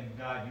basically saying,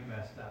 God, you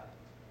messed up.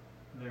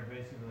 They're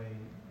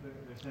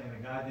saying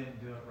that God didn't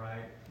do it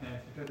right, and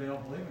it's because they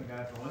don't believe in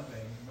God for one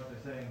thing. What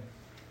they're saying,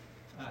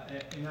 I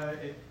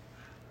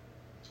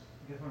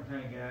guess what I'm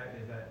trying to get at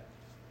is that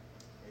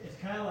it's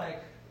kind of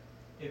like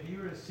if you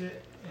were to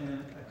sit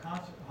in a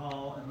concert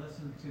hall and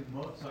listen to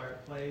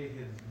Mozart play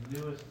his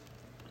newest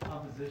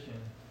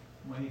composition.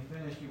 When he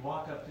finished, you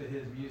walk up to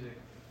his music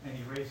and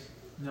erase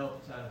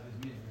notes out of his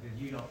music because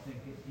you don't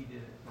think he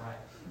did it right.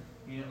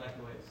 You didn't like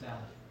the way it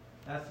sounded.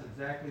 That's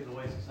exactly the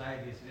way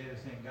society is today.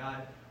 They're saying,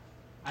 God,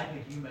 I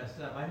think you messed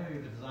up. I know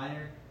you're the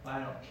designer, but I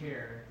don't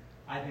care.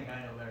 I think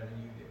I know better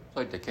than you do. It's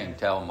like they can't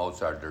tell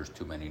Mozart there's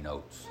too many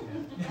notes.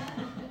 Yeah.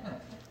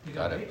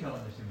 Got it.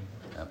 Beethoven, there's too many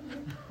notes. Yep.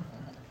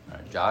 All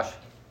right, Josh?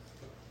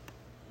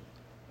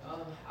 I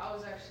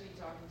was actually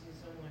talking to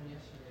someone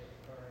yesterday,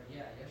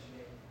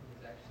 yesterday, who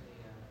was actually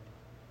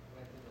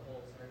went through the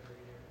whole surgery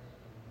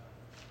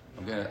and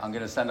everything. I'm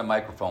gonna send the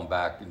microphone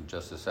back in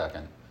just a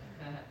second.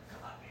 And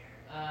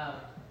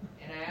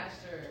I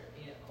asked her,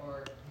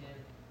 or him,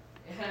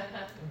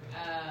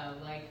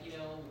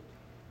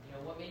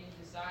 what made you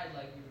decide,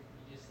 you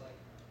just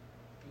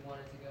you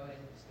wanted to go ahead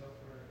and just go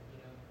for,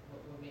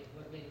 what made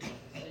the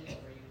decision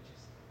for you to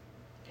just,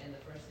 and the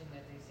first thing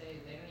that they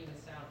say, they don't even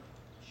sound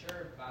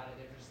sure about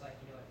it. They're just like,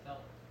 it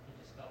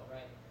just felt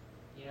right,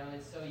 and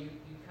so you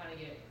kind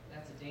of get,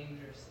 that's a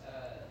dangerous,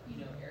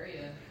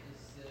 area is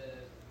to,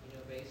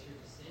 base your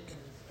decisions,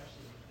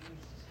 especially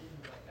huge decisions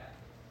like that,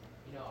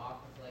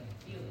 off of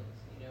feelings,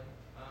 and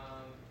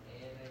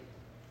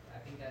I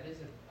think that is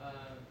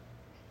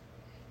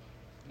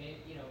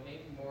maybe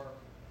more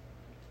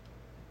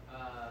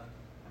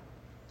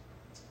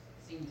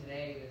seen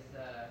today is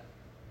a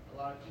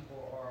lot of people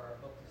are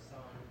focused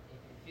on if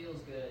it feels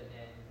good,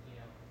 then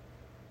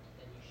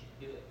then you should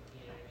do it.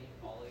 You know what I mean?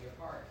 Follow your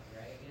heart,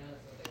 right?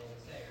 That's what they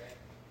always say, right?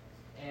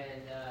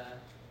 And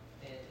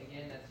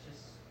again, that's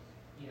just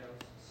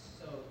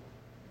so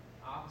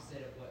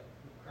opposite of what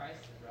who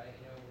Christ is, right?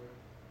 We're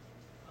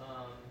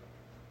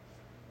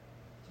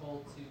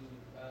told to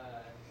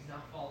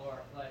not follow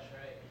our flesh,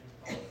 right?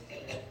 And follow the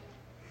Spirit.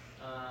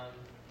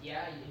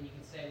 And you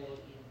can say, well,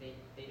 they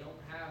don't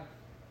have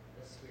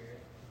the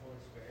Spirit, the Holy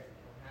Spirit.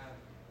 They don't have,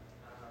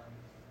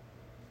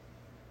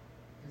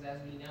 because because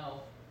as we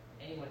know,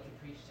 anyone can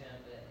preach to them,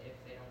 but if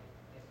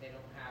they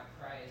don't have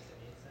Christ, I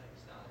mean,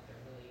 it's not like they're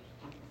really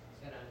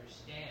going to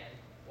understand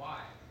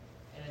why.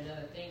 And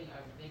another thing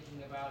I'm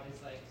thinking about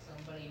is like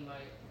somebody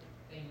might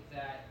think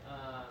that,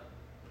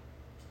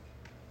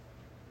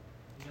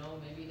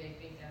 maybe they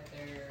think that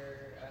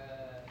they're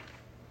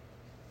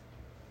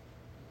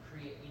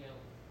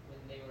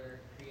when they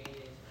were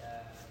created,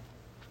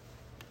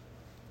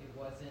 it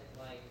wasn't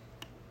like,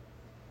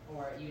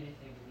 or even if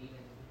they believe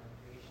in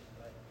creation,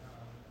 but like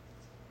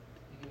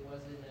it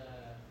wasn't.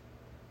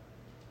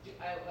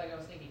 I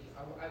was thinking,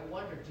 I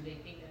wonder, do they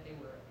think that they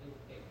were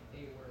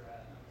a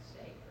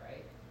mistake,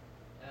 right?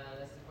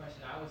 That's the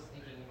question I was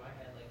thinking in my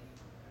head. Like,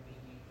 I mean,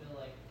 do you feel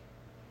like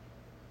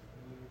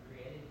when we were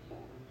created, it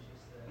was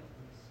just a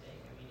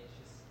mistake? I mean, it's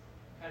just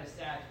kind of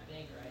sad to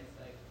think, right? It's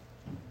like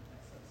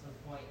at some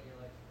point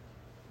you're like,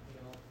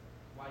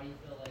 why do you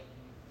feel like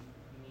you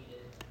need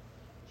to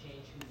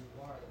change who you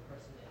are, the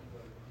person that you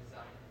were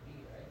designed to be,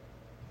 right?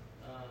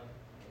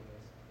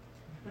 Anyways.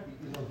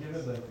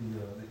 Given that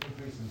the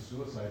increase in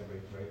suicide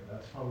rates, right,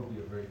 that's probably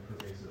a very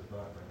pervasive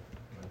thought, right?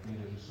 Like, things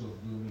are just so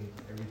gloomy,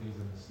 everything's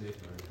a mistake,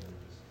 or everything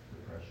just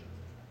depression.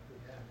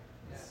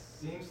 Yeah.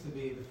 Seems to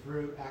be the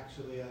fruit,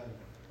 actually, of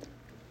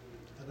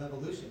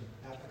evolution.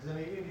 Because, I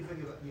mean, even if you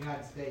think about the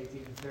United States,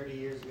 even 30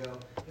 years ago,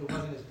 it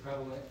wasn't as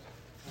prevalent.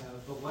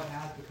 But what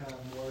has become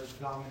more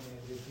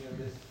dominant is,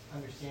 this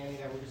understanding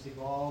that we're just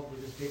evolved,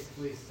 we're just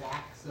basically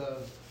sacks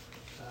of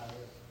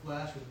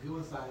flesh with goo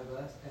inside of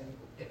us. And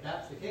if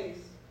that's the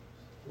case,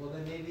 well,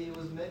 then maybe it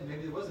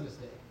was a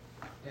mistake.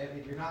 And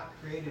if you're not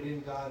created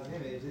in God's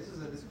image,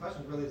 this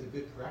question really is a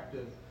good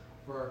corrective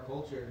for our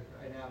culture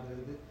right now.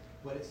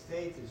 What it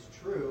states is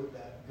true,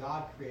 that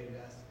God created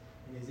us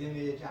in His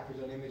image, after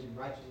His own image, in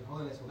righteousness and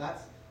holiness. Well,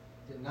 that's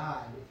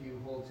denied if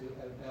you hold to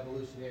an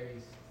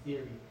evolutionary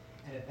theory.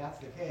 And if that's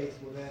the case,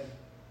 well then,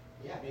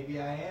 yeah, maybe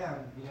I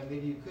am.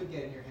 Maybe you could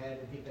get in your head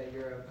and think that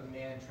you're a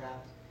man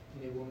trapped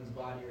in a woman's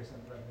body or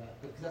something like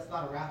that. Because that's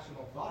not a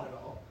rational thought at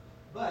all.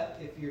 But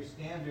if your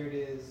standard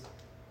is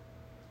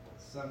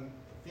some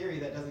theory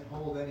that doesn't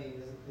hold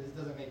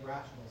doesn't make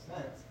rational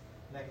sense,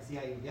 then I can see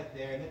how you get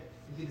there. And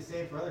it'd be the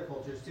same for other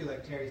cultures too,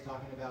 like Terry's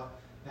talking about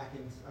back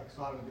in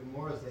Sodom and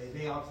Gomorrah's day.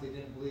 They obviously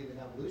didn't believe in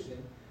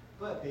evolution,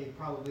 but they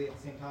probably at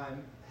the same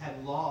time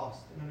had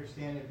lost an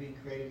understanding of being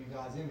created in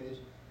God's image.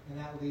 And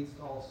that leads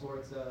to all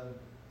sorts of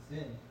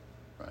sin.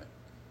 Right.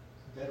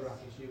 It's a bedrock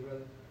issue,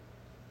 really.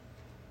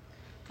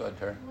 Go ahead,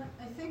 Terry. Well,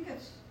 I think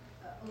it's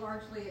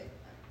largely,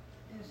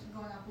 is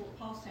going off what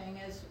Paul's saying,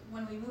 is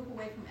when we move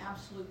away from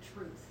absolute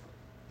truth,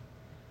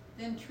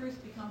 then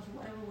truth becomes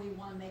whatever we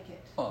want to make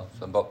it. Well,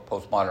 it's a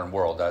postmodern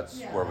world. That's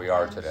where we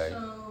are today.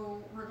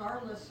 So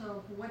regardless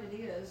of what it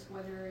is,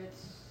 whether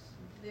it's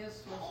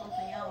this or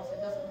something else,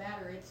 it doesn't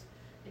matter.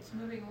 It's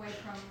moving away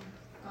from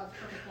God's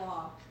perfect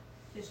law,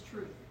 His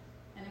truth.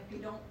 And if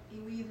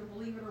we either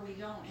believe it or we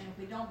don't. And if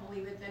we don't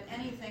believe it, then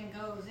anything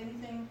goes.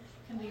 Anything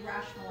can be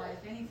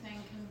rationalized.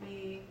 Anything can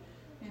be,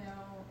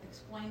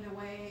 explained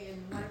away.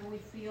 And whatever we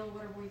feel,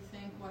 whatever we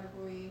think, whatever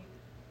we,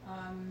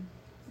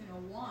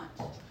 want.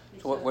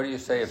 So what do you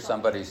say if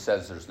somebody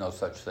says there's no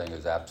such thing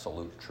as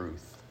absolute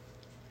truth?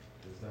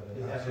 Is that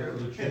an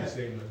absolute true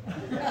statement?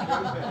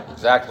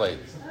 Exactly.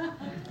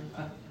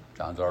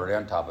 John's already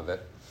on top of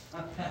it.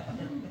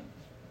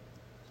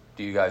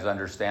 Do you guys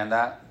understand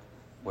that?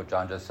 What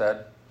John just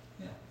said?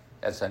 Yeah.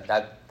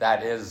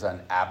 That is an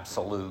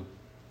absolute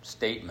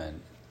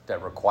statement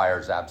that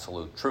requires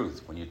absolute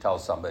truth. When you tell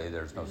somebody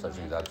there's no such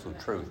thing as absolute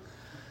truth.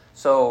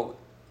 So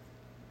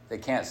they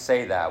can't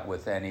say that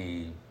with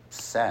any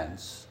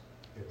sense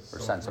or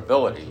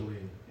sensibility.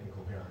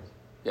 Incoherent.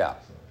 Yeah.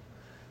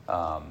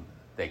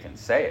 They can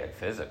say it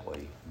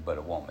physically, but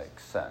it won't make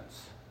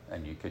sense.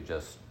 And you could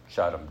just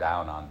shut them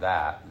down on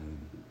that. And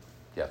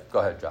yeah, go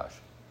ahead, Josh.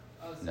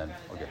 And then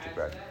we'll get to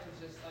Greg. That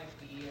was just like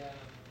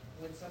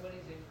when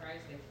somebody's in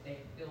Christ, they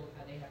feel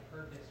they have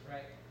purpose,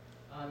 right?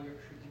 You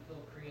feel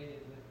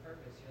created with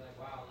purpose. You're like,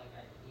 wow, like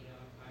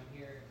I'm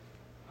here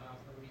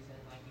for a reason.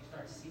 Like you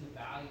start to see the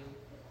value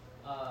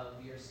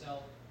of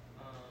yourself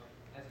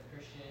as a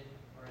Christian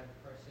or as a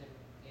person,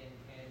 and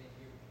if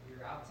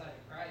you're outside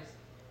of Christ,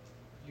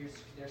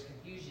 there's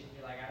confusion.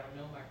 You're like, I don't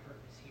know my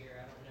purpose here.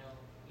 I don't know,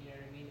 you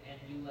know what I mean? And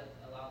you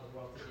allow the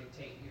world to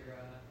dictate your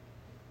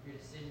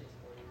decisions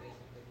for you,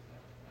 basically. So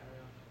I don't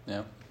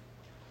know. Yeah.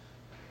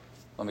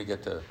 Let me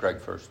get to Greg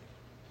first.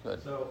 Go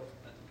ahead. So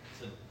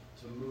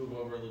to move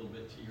over a little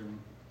bit to your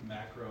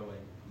macro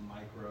and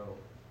micro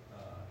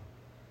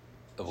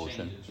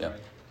Evolution. changes, Yeah.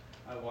 right?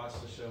 I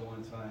watched the show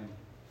one time.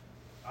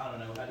 I don't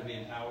know, it had to be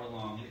an hour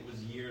long. It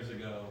was years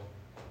ago.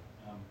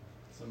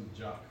 Some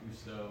Jacques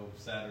Cousteau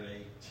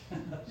Saturday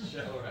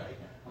show, right?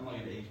 I'm not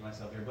going to age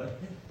myself here, but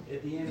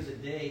at the end of the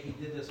day, he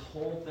did this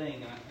whole thing,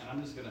 and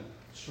I'm just going to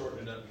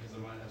shorten it up because I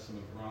might have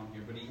something wrong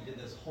here, but he did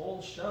this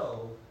whole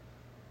show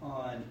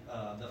on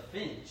the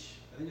finch.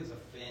 I think it's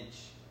a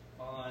finch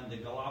on the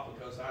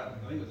Galapagos Island.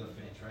 I think it was a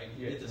finch, right?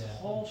 He did this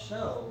whole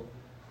show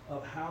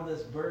of how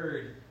this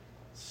bird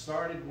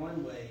started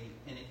one way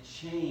and it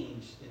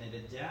changed and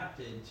it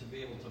adapted to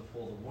be able to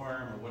pull the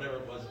worm or whatever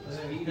it was it was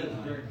feeding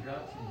on. During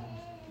drought season,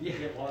 Yeah. you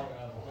get water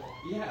out of the hole.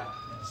 Yeah,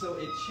 so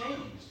it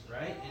changed,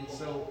 right? And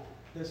so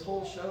this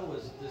whole show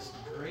was this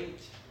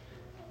great,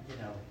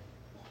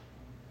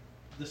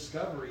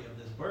 discovery of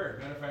this bird.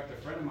 Matter of fact, a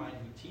friend of mine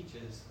who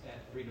teaches at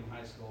Freedom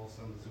High School,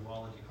 some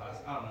zoology class,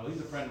 I don't know,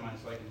 he's a friend of mine,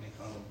 so I can make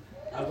fun of him.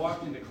 I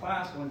walked into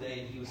class one day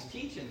and he was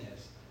teaching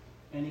this,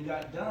 and he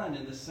got done,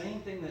 and the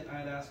same thing that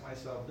I'd asked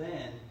myself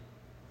then,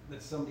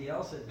 that somebody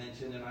else had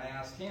mentioned, and I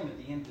asked him at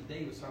the end of the day,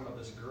 he was talking about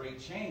this great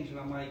change, and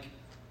I'm like,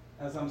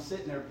 as I'm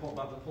sitting there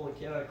about to pull a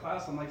kid out of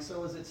class, I'm like,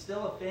 so is it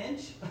still a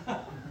finch?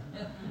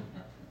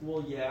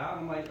 Well, yeah.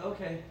 I'm like,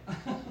 okay.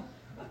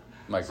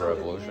 So at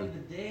the end of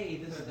the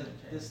day,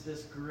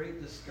 this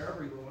great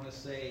discovery, we want to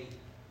say,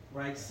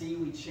 right, see,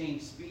 we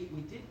changed speed.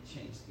 We didn't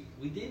change speed.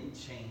 We didn't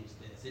change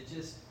this. It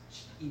just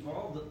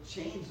evolved,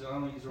 changed, I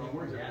don't want to use the wrong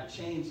words, it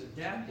changed,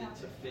 adapted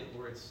to fit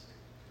where it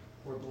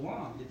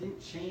belonged. It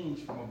didn't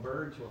change from a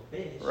bird to a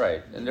fish.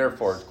 Right, and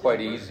therefore it's quite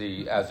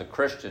easy as a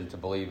Christian to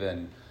believe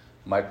in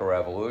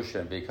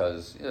microevolution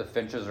because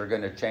finches are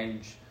going to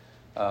change.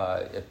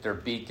 If their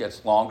beak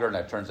gets longer and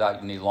it turns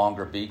out you need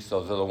longer beaks,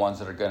 those are the ones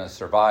that are going to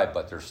survive,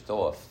 but they're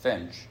still a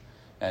finch.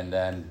 And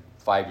then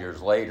 5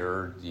 years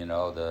later,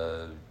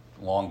 the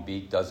long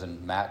beak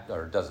doesn't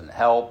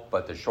help,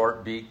 but the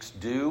short beaks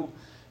do.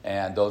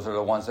 And those are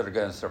the ones that are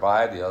going to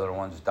survive. The other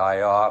ones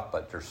die off,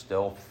 but they're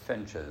still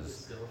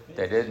finches.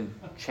 They didn't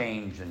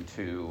change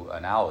into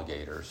an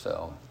alligator,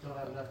 so. Don't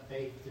have enough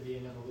faith to be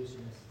an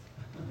evolutionist.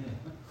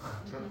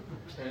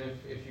 And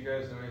if you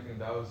guys know anything,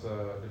 that was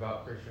a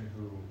devout Christian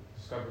who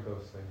discovered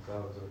those things.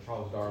 That was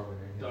Charles Darwin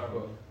in his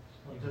book.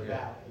 Well,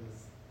 devout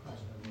is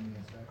questionable,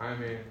 yes, right? I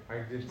mean,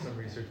 I did some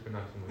research, but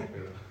not too much.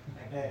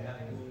 Hey,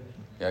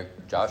 Yeah,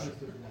 Josh?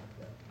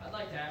 I'd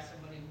like to ask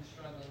somebody who's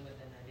struggling with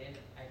an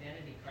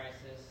identity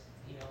crisis,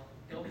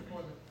 go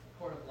before the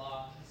court of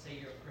law and say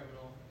you're a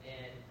criminal,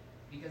 and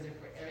because if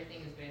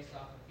everything is based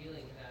off of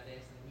feelings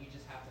nowadays, then you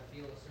just have to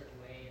feel a certain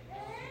way, and no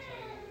one can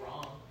tell you you're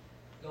wrong.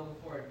 Go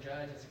before a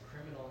judge as a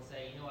criminal and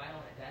say, I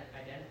don't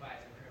identify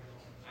as a criminal.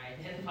 I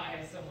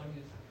identify as someone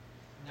who's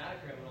not a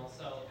criminal,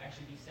 so I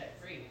should be set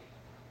free.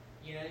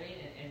 You know what I mean?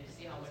 And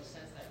see how much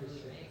sense that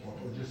really makes.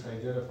 Or just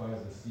identify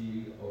as the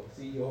CEO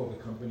of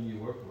the company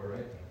you work for,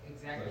 right?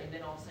 Exactly, and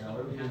then all of a Now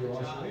sudden you everything have a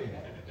belongs job. to me.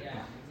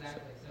 Yeah,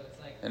 exactly. So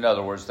it's like. In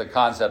other words, the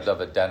concept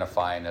of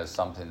identifying as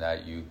something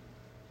that you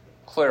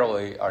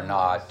clearly are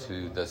not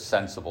to the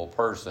sensible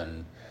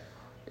person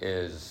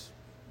is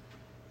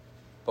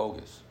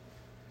bogus.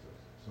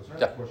 So I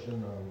have a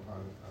question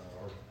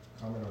or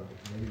comment on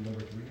maybe number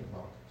 3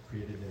 about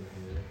created in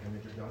the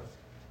image of God.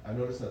 I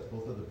noticed that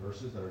both of the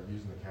verses that are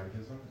used in the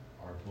Catechism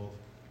are both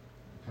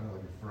kind of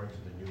like referring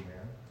to the new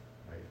man,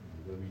 right?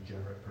 The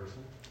regenerate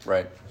person.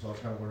 Right. So I was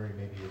kind of wondering,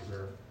 maybe is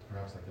there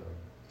perhaps like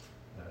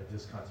a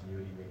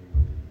discontinuity maybe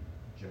with the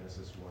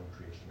Genesis 1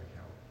 creation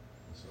account?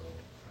 And so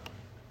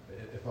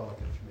it felt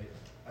like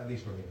at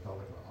least for me, it felt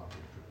like an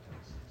awkward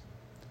tendency.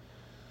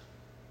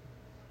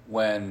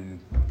 When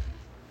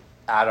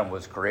Adam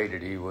was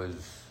created, he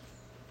was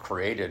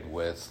created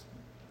with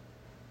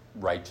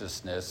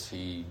righteousness.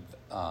 You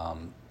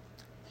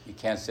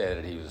can't say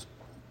that he was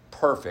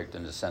perfect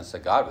in the sense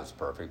that God was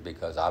perfect,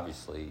 because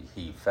obviously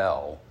he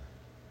fell.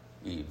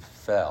 Eve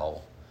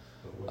fell.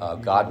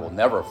 God will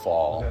never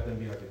fall. Would that then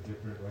be like a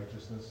different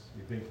righteousness,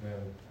 you think,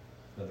 than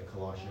the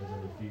Colossians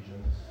and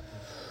Ephesians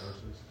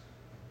verses?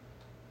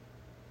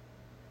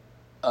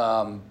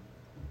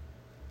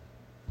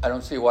 I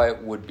don't see why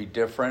it would be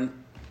different,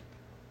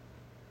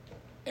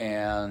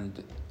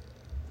 and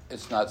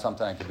it's not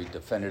something I could be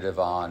definitive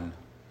on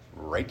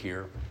right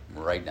here,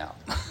 right now.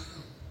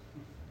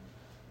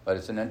 But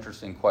it's an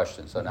interesting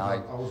question. So now I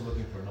was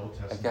looking for an Old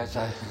Testament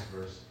Genesis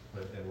verse,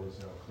 but it was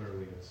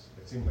clearly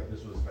it seemed like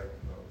this was like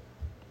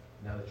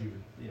now that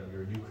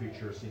you're a new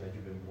creature, seeing that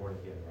you've been born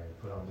again,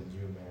 right? Put on the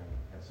new man,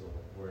 and so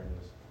we're in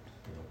this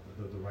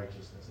the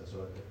righteousness, and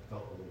so it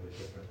felt a little bit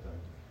different than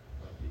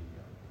like the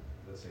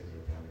let's say the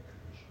organic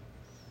creation.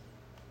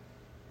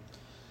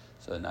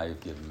 So now you've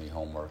given me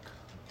homework.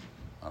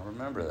 I'll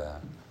remember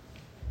that.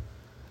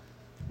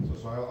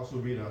 So I also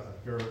read a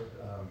fair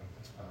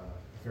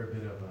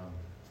bit of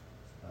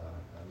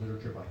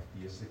literature by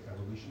theistic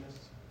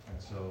evolutionists, and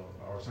so,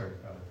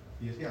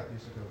 theistic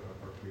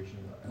or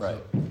creation. And right.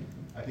 So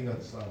I think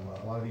that's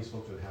a lot of these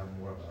folks would have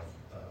more of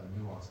a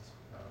nuanced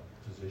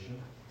position,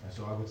 and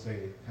so I would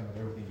say kind of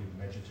everything you've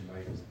mentioned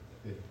tonight is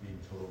be in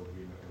total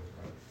agreement with,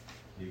 right?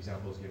 The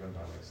examples given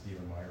by like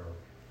Stephen Meyer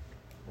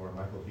or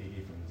Michael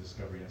Behe from the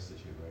Discovery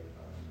Institute, right?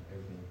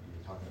 Everything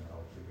you're talking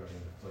about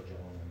regarding the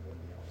flagellum and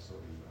then also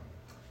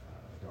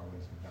the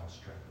Darwin's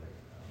mousetrap, right?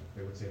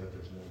 They would say that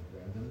there's no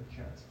random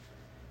chance.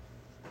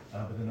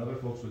 But then other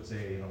folks would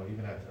say,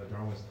 even at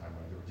Darwin's time,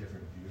 right, there were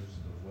different views.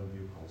 There was one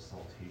view called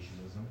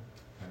saltationism,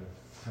 kind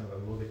of a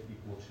little bit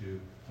equal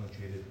to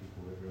punctuated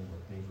equilibrium,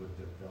 where things would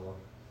develop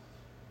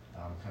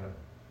kind of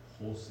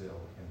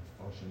wholesale and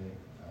functioning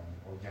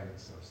organic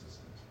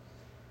subsystems.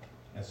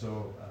 And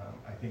so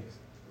I think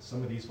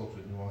some of these folks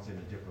would nuance it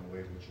in a different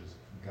way, which is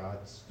God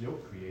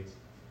still creates,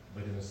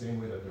 but in the same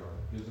way that there are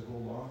physical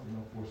laws,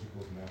 force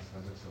equals mass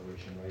times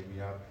acceleration, right? We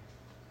have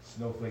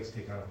snowflakes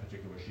take on a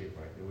particular shape,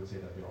 right? They would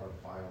say that there are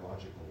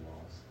biological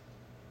laws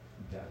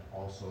that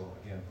also,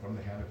 again, from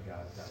the hand of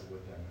God, that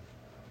would then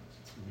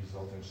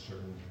result in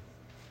certain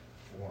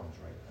forms,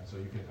 right? And so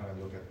you can kind of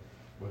look at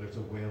whether it's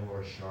a whale or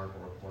a shark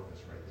or a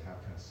porpoise, right? They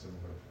have kind of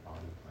similar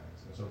body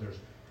plans. And so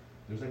there's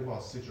like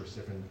about 6 or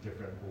 7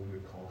 different, what we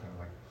would call kind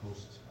of like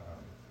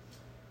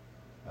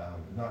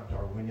not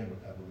Darwinian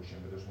evolution,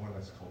 but there's one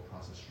that's called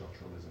process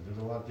structuralism. There's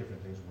a lot of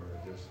different things where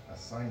there's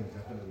assigning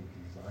definitely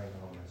design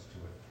elements to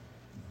it.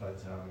 But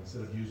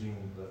instead of using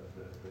the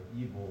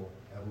evil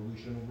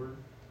evolution word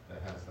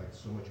that has like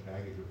so much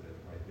baggage with it,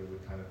 right? They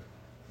would kind of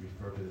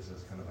refer to this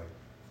as kind of like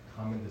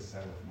common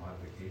descent with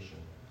modification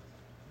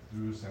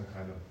through some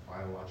kind of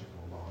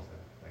biological laws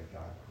that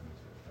God put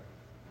into effect.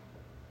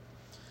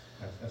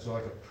 And so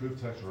like a proof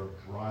text or a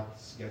broad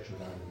sketch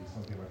of that would be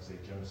something like, say,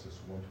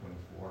 Genesis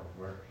 1:24,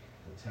 where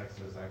the text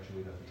says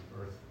actually that the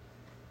earth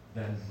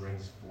then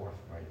brings forth,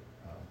 right,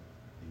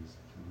 these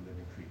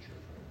living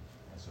creatures, right?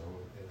 And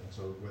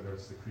so whether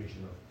it's the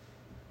creation of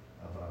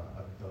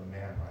the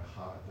man, right,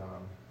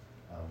 Ha-Adam,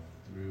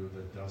 through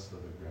the dust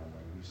of the ground,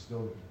 right, we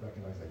still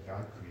recognize that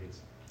God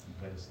creates,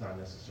 but it's not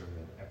necessarily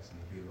an ex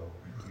nihilo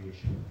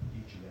creation of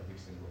each and every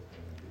single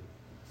thing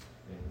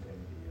in the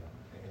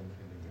universe.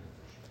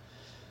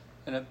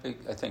 And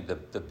I think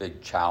the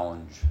big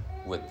challenge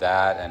with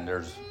that, and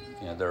there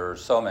are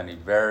so many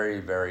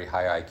very, very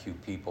high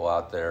IQ people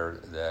out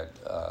there that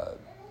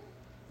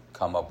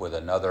come up with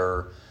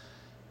another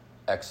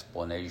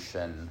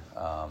explanation.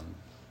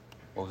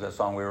 What was that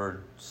song we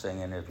were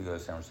singing? If you go to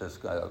San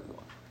Francisco,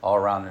 all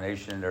around the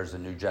nation, there's a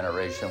new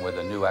generation with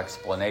a new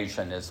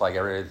explanation. It's like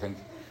everything.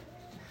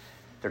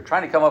 They're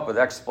trying to come up with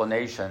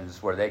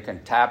explanations where they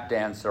can tap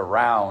dance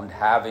around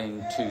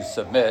having to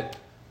submit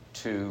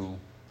to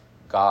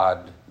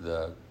God,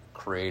 the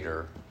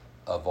creator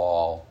of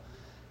all.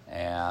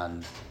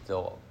 And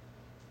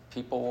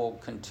people will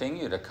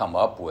continue to come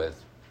up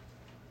with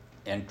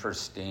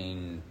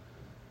interesting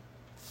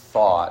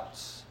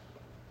thoughts,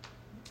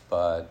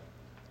 but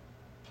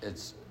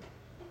it's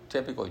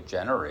typically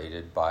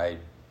generated by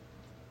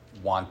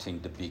wanting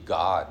to be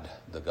God,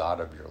 the God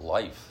of your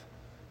life,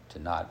 to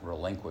not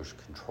relinquish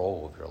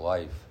control of your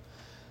life.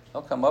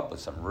 They'll come up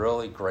with some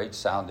really great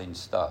sounding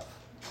stuff.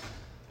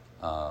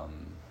 All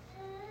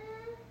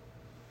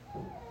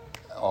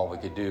we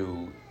could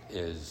do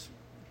is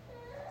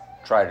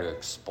try to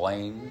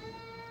explain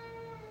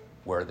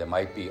where they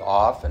might be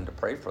off and to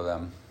pray for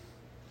them.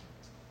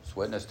 Just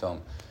witness to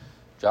them.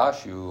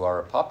 Josh, you are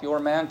a popular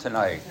man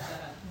tonight.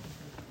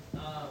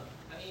 What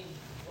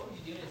would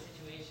you do in a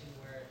situation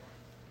where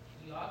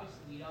we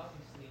obviously don't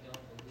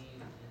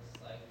believe in this,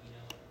 we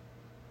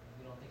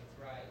don't think it's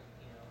right,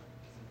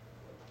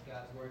 what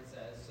God's word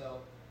says.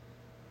 So,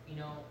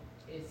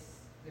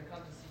 there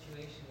comes a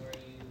situation where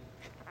you're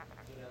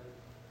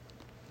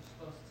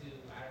supposed to,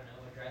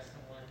 address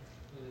someone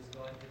who is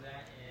going through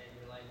that, and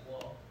you're like,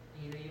 well,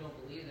 you don't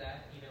believe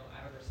that,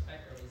 out of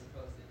respect, are we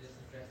supposed to just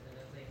address them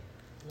as they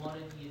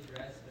want to be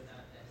addressed, but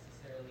not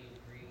necessarily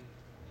agree,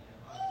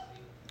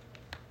 obviously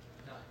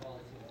not fall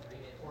into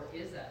agreement, or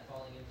is that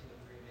falling into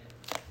agreement?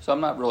 So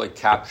I'm not really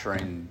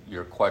capturing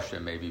your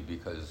question, maybe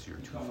because you're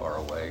too far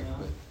away.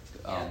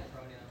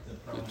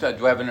 But,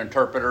 do I have an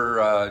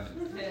interpreter?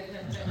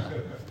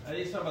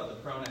 He's talking about the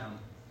pronoun.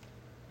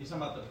 He's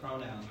talking about the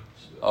pronoun.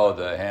 Oh,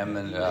 the him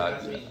and.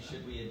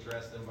 Should we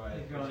address them by a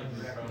particular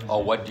pronoun? Oh,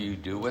 what do you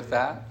do with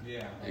that?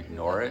 Yeah.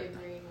 Ignore it.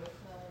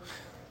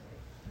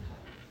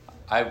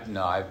 I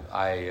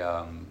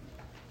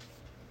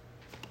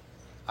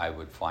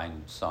would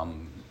find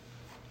some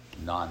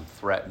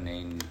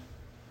non-threatening,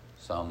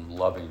 some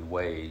loving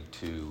way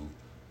to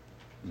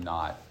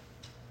not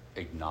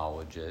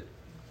acknowledge it.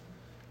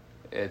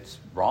 It's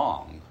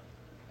wrong,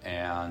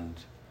 and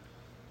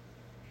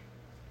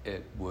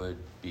it would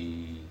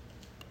be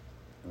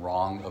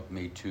wrong of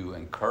me to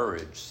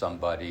encourage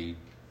somebody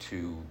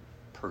to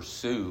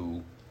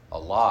pursue a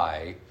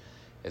lie.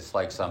 It's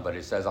like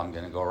somebody says, I'm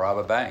going to go rob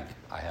a bank.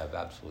 I have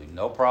absolutely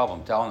no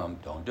problem telling them,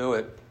 don't do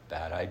it.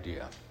 Bad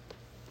idea.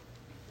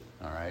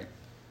 All right?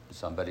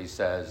 Somebody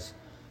says,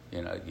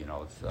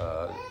 it's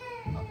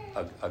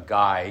a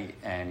guy,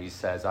 and he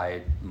says,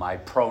 my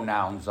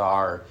pronouns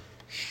are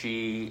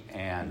she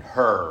and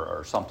her,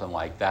 or something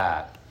like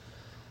that.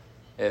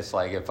 It's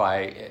like if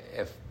I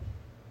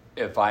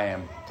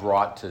am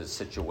brought to a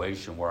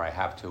situation where I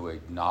have to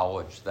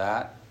acknowledge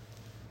that,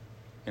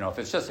 if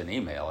it's just an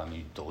email,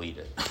 you delete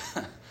it.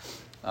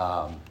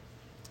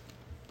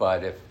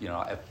 But if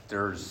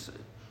there's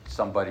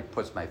somebody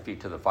puts my feet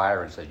to the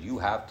fire and says, you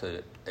have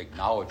to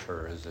acknowledge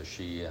her as a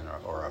she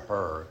or a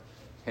her,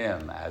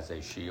 him as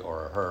a she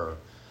or a her,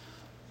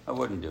 I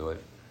wouldn't do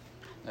it.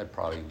 I'd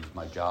probably lose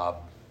my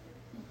job.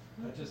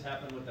 That just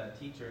happened with that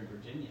teacher in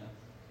Virginia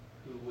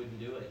who wouldn't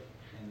do it,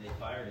 and they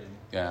fired him.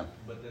 Yeah.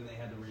 But then they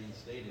had to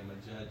reinstate him. A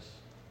judge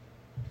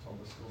told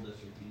the school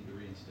district he need to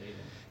reinstate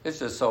him. It's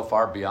just so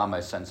far beyond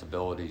my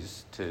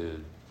sensibilities to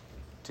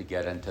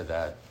get into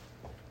that.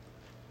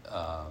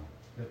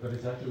 Yeah, but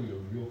it's actually a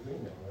real thing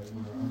now, right?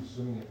 I'm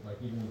assuming it, like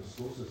even in the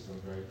school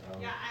systems, right?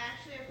 Yeah, I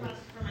actually have found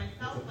for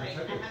myself, it's a like,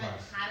 I protected haven't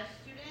class. had a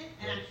student,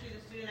 and Right. actually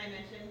the student I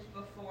mentioned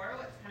before,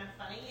 what's kind of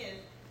funny is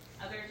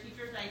other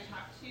teachers I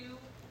talked to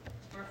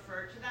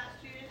refer to that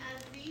student as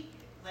Zeke,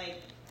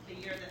 like the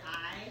year that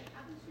I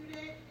have a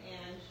student,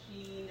 and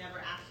she never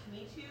asked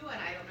me to,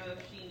 and I don't know if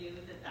she knew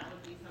that that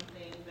would be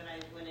something that I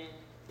wouldn't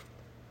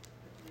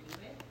agree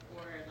with,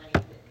 or like,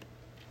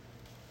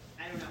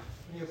 I don't know.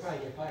 You'll probably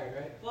get fired,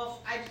 right?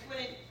 Well, I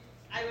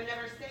would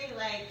never say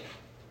like,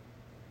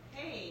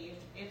 hey,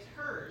 it's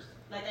hers.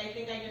 Like, I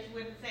think I just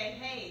wouldn't say,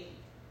 hey,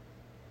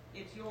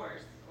 it's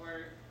yours,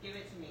 or give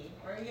it to me.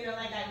 Or,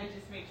 like I would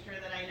just make sure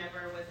that I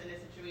never was in a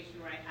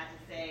situation where I had to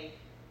say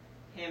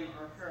him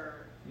or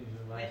her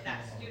with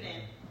that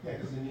student. Yeah,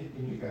 because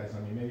in you guys, I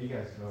mean, maybe you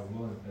guys,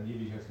 will and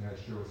maybe you guys can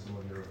share with some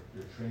of your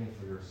training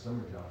for your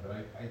summer job, but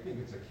I think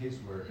it's a case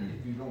where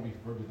if you don't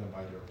refer to them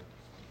by their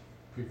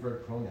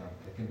preferred pronoun,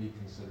 it can be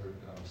considered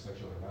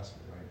sexual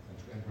harassment, right?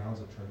 And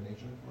grounds of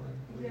termination for it?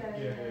 Yeah.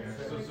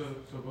 So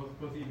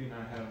both Evie and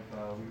I have,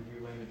 we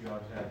landed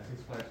jobs at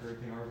Six Flags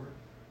Hurricane Harbor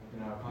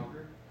in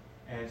Concord.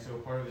 And so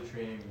part of the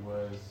training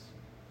was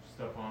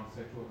stuff on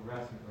sexual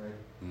harassment, right?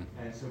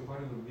 And so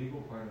part of the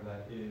legal part of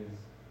that is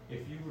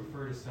if you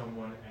refer to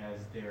someone as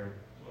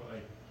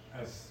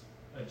as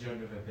a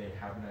gender that they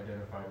haven't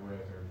identified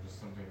with or just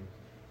something,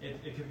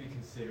 it could be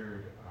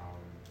considered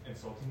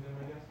insulting them,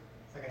 I guess.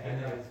 It's like a And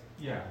hate then crime.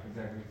 yeah,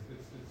 exactly.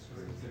 It's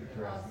considered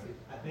harassment.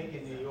 I think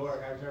in New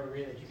York, I remember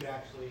reading that you could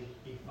actually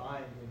be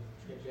fined and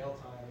get jail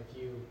time if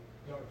you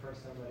don't refer to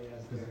somebody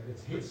as Because their.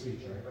 it's hate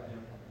speech, right?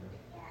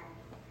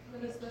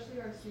 And especially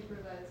our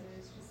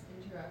supervisors just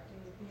interacting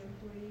with the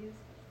employees.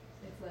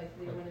 It's like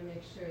they want to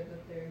make sure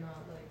that they're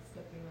not like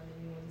stepping on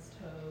anyone's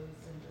toes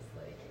and just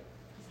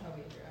how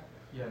we interact.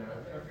 Yeah, no,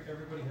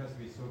 everybody has to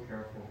be so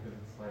careful because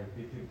it's like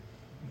they can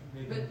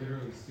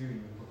literally sue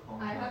you for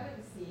calling. I out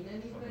haven't seen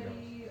something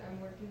anybody I'm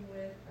working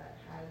with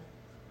that has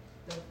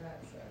does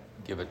that stuff.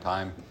 Give it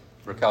time.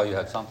 Raquel, you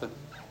had something?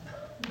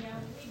 Yeah,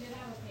 we did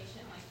have a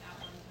patient like that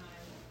one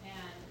time,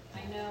 and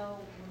I know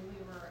when we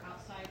were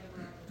outside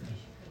the room, the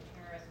patient couldn't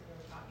hear us, and we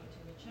were talking to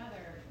each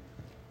other.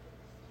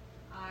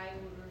 I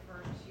would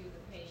refer to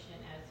the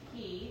patient as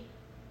he,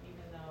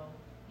 even though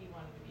he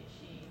wanted to be a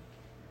she,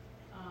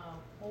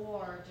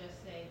 or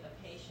just say the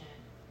patient,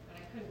 but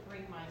I couldn't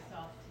bring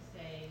myself to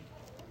say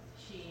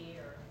she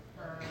or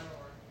her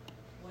or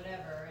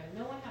whatever, and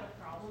no one had a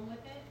problem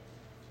with it.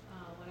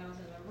 When I was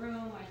in the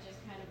room, I just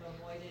kind of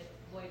avoiding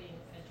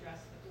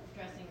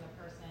addressing the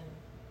person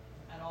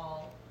at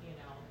all,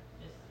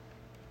 just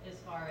as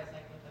far as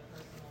like with a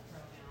personal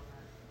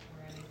pronoun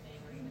or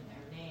anything, or even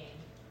their name.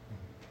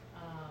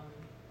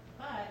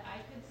 But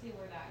I could see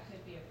where that could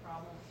be a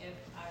problem if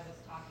I was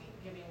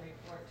giving a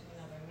report to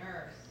another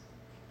nurse,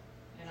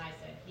 and I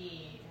said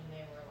he, and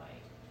they were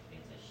like,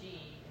 it's a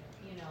she,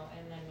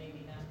 and then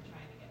maybe them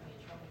trying to get me in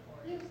trouble for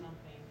it or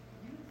something.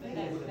 But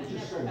that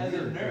never. As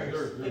a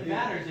nurse, it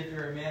matters if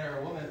you're a man or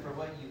a woman for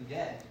what you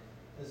get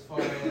as far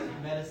as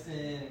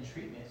medicine and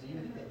treatment. So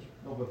even if they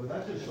No, but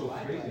that just shows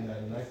crazy that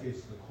in that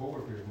case, the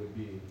coworker would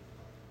be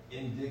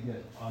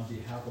indignant on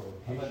behalf of a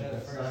patient that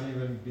that's not person?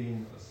 even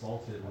being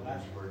assaulted with Well,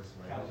 these words,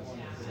 right? That's just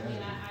Yeah,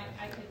 insanity.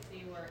 I could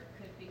see where it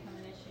could become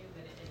an issue,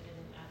 but it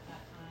didn't at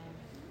that time.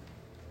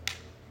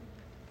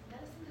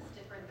 Medicine is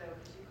different though,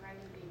 because you kind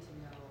of need to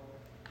know,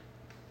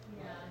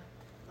 Yeah.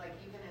 like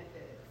even if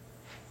it's,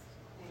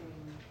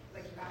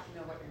 like you have to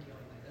know what you're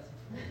dealing with. That's a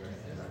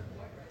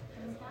point right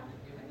there.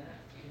 Given that,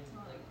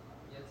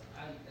 that's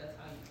how you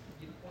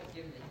get the point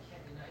given that you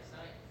can't deny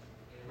science.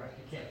 Right,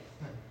 you It's can't.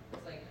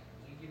 It's like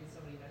you giving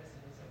somebody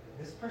medicine. It's like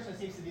This person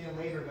seems to be in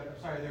labor, but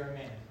I'm sorry, they're a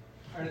man.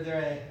 Or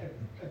they're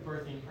a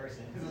birthing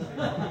person.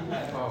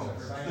 Oh,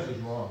 science is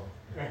wrong.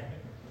 Right.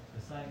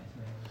 The science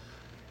man.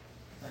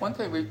 One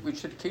thing we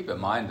should keep in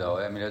mind, though,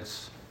 I mean, it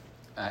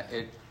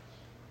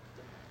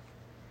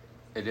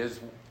is,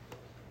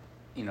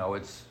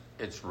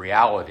 it's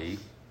reality.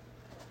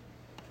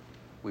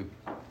 We've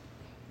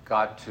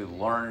got to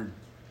learn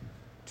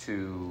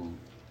to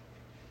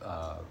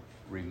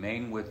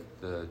remain with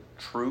the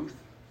truth.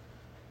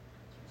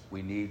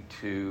 We need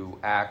to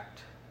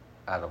act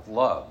out of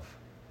love.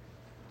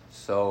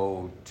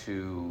 So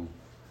to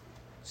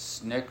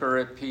snicker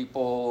at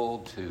people,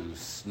 to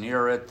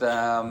sneer at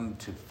them,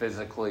 to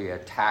physically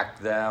attack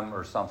them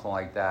or something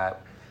like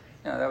that,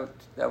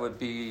 that would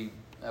be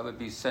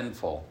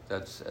sinful.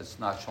 That's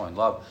not showing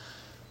love.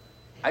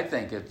 I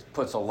think it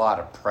puts a lot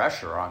of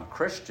pressure on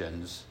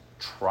Christians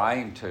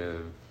trying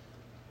to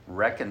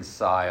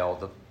reconcile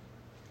the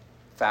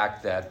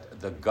fact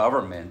that the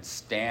government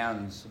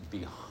stands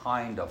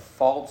behind a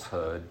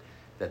falsehood,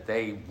 that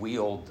they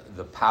wield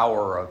the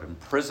power of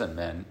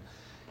imprisonment,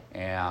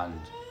 and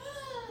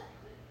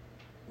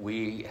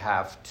we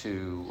have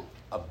to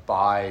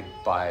abide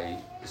by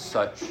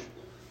such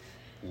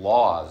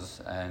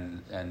laws,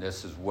 and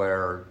this is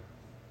where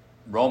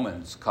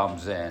Romans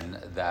comes in,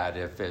 that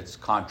if it's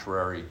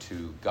contrary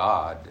to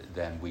God,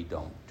 then we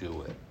don't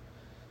do it.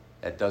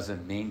 That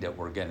doesn't mean that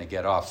we're going to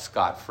get off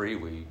scot-free.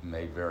 We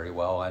may very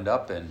well end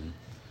up in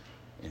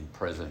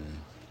prison.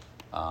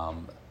 I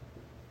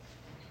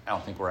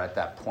don't think we're at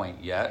that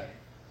point yet,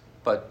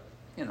 but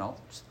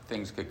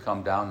things could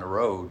come down the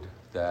road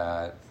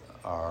that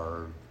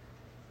are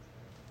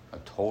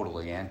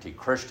totally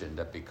anti-Christian,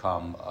 that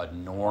become a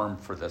norm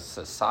for the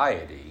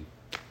society.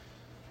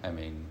 I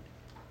mean,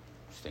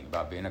 just think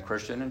about being a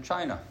Christian in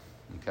China,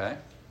 okay,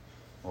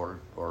 or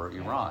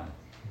Iran,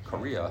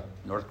 Korea,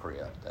 North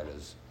Korea, that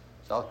is.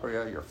 South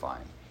Korea, you're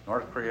fine.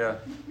 North Korea,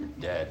 you're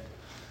dead.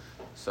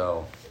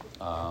 So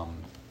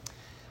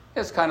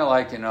it's kind of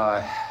like,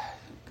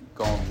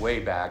 going way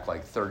back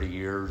like 30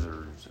 years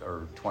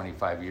or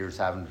 25 years,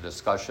 having a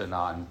discussion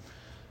on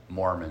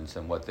Mormons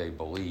and what they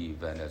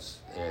believe. And it's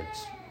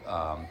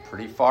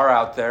pretty far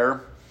out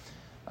there.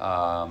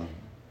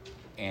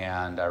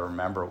 And I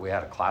remember we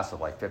had a class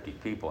of like 50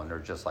 people, and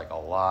there's just like a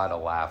lot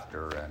of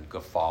laughter and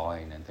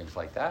guffawing and things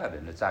like that.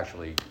 And it's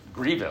actually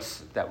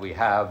grievous that we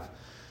have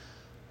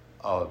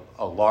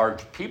a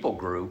large people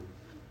group,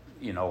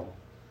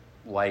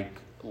 like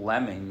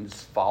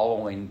lemmings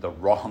following the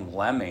wrong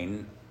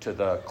lemming to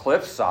the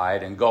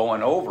cliffside and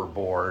going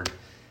overboard.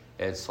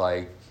 It's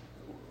like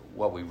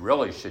what we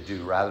really should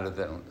do, rather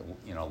than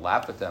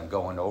laugh at them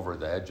going over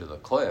the edge of the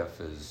cliff,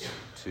 is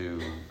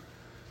to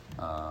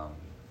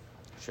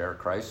share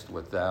Christ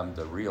with them,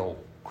 the real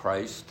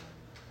Christ,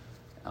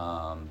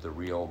 the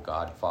real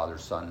God, Father,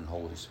 Son, and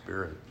Holy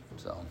Spirit.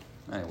 So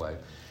anyway,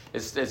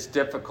 it's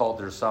difficult.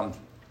 There's some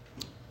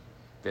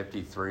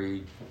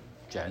 53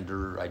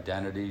 gender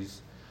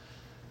identities.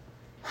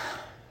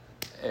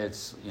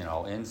 It's,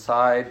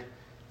 inside,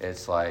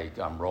 it's like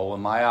I'm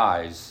rolling my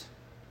eyes,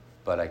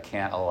 but I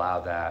can't allow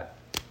that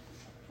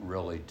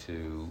really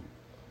to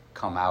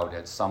come out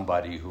at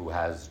somebody who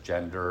has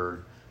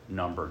gender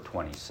number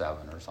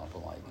 27 or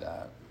something like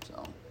that.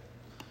 So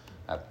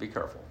I have to be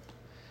careful.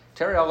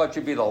 Terry, I'll let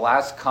you be the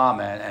last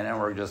comment, and then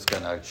we're just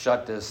going to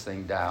shut this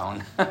thing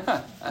down.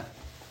 Well,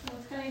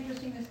 it's kind of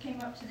interesting. This came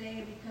up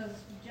today because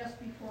just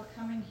before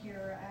coming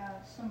here,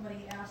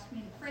 somebody asked me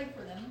to pray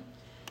for them.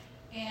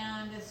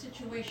 And a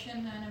situation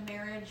in a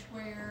marriage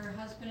where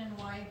husband and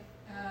wife,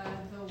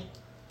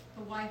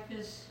 the wife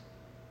is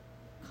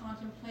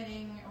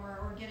contemplating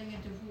or getting a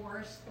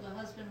divorce. The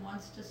husband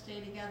wants to stay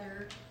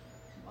together,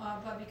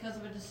 but because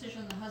of a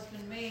decision the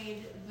husband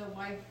made, the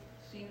wife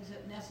seems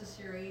it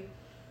necessary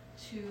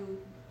to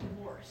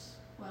divorce.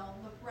 Well,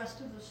 the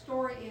rest of the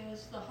story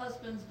is the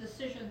husband's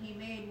decision he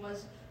made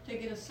was to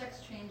get a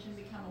sex change and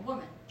become a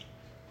woman.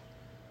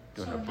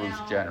 Doing a Bruce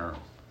Jenner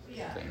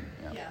thing.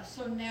 Yeah,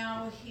 so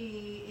now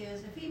he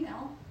is a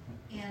female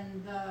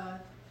in the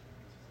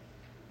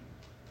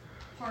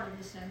part of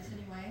the sense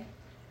anyway.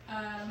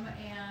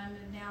 And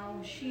now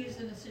she's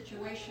in a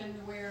situation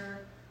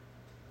where,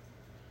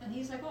 and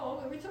he's like,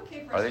 oh, it's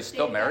okay for us to stay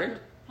together. Are they still married?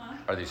 Huh?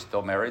 Are they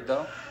still married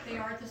though? They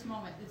are at this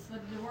moment. The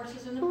divorce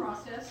is in the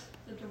process.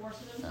 The divorce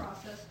is in the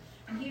process.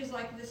 And he was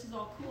like, this is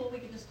all cool. We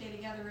can just stay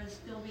together as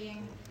still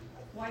being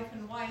wife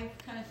and wife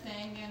kind of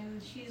thing.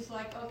 And she's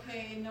like,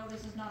 okay, no,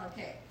 this is not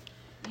okay.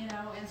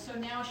 And so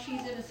now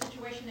she's in a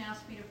situation,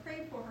 asked me to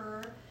pray for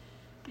her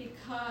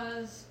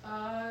because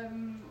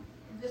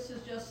this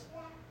is just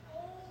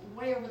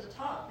way over the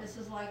top. This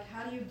is like,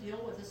 how do you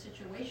deal with a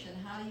situation?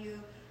 How do you,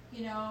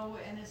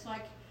 and it's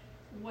like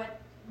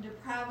what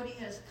depravity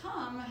has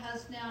come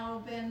has now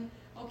been,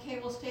 okay,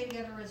 we'll stay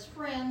together as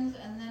friends,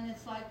 and then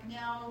it's like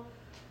now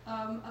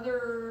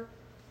other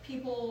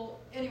people,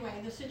 anyway,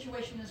 the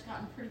situation has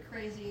gotten pretty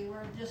crazy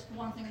where just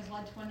one thing has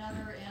led to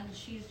another, and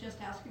she's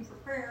just asking for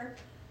prayer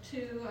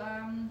to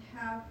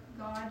have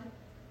God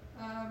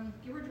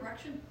give her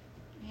direction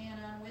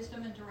and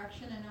wisdom and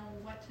direction and know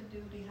what to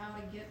do, how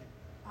to get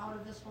out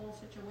of this whole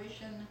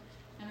situation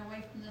and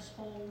away from this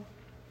whole,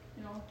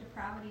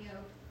 depravity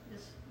of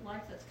this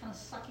life that's kind of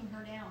sucking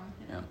her down.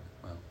 Yeah,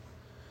 well.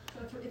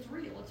 So it's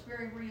real. It's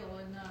very real,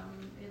 and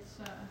it's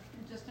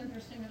just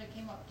interesting that it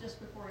came up just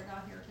before I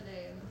got here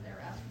today, and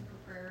they're asking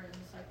for prayer,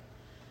 and it's like,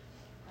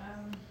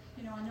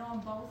 I know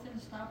them both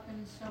and stuff,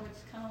 and so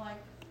it's kind of like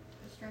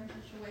a strange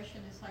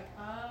situation. It's like,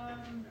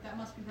 that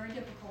must be very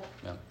difficult.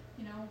 Yeah.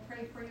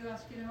 Pray for you,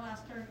 ask her,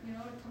 to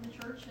come to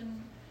church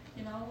and,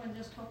 and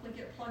just hopefully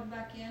get plugged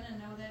back in and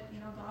know that,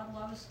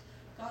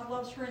 God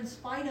loves her in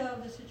spite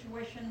of the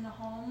situation in the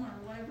home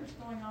or whatever's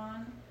going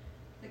on,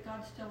 that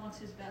God still wants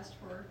his best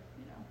for,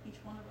 each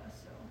one of us.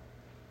 So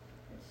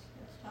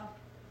it's tough.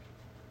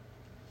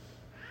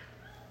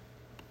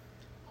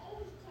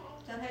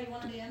 Is that how you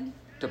wanted to end?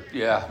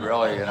 Yeah,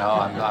 really,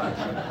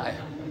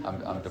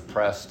 I'm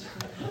depressed.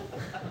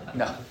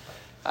 No.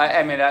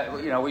 I mean,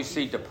 we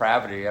see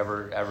depravity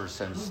ever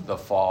since the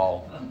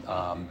fall.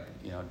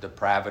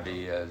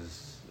 Depravity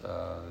is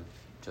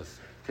just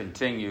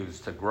continues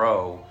to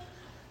grow,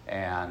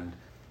 and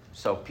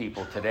so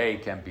people today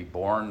can be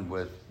born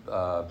with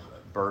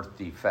birth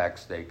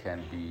defects. They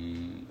can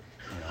be,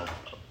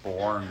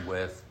 born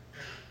with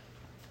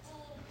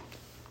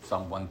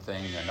some one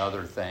thing,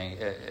 another thing.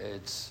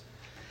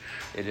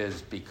 It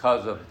is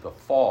because of the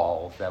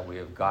fall that we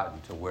have gotten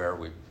to where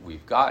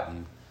we've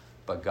gotten,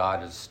 but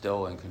God is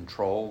still in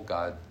control.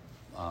 God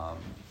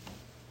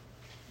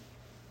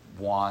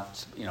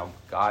wants,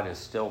 God is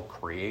still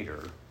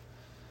creator,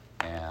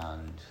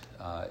 and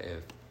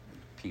if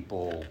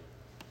people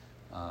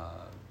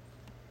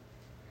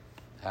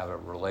have a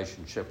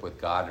relationship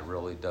with God, it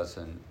really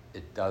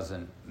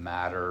doesn't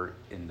matter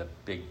in the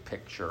big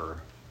picture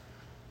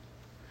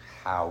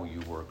how you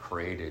were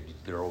created.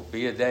 There will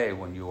be a day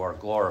when you are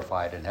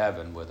glorified in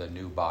heaven with a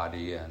new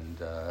body, and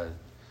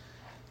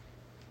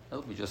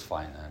it'll be just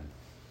fine then.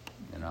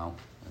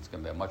 It's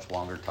going to be a much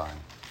longer time.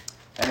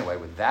 Anyway,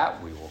 with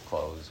that, we will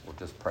close. We'll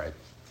just pray.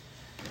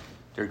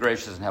 Dear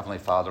gracious and heavenly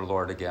Father,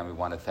 Lord, again, we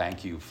want to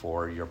thank you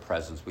for your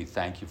presence. We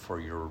thank you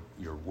for your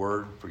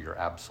word, for your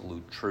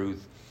absolute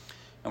truth.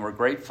 And we're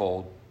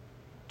grateful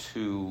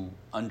to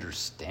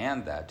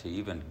understand that, to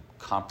even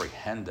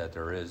comprehend that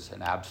there is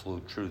an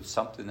absolute truth,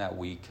 something that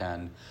we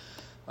can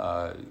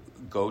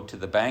go to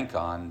the bank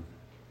on,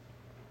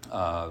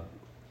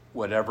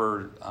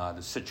 whatever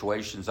the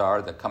situations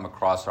are that come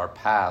across our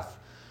path.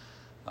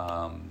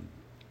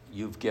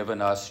 You've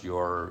given us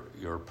your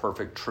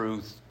perfect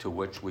truth to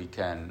which we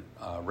can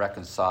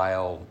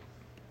reconcile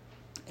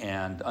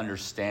and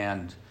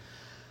understand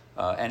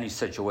any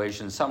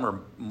situation. Some are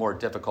more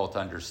difficult to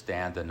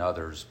understand than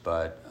others,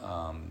 but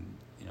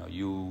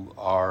you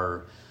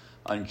are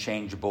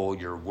unchangeable.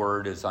 Your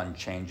word is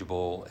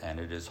unchangeable, and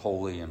it is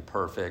holy and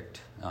perfect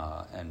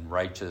and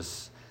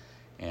righteous.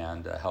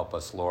 And help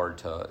us, Lord,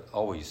 to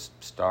always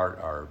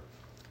start our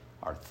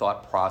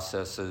thought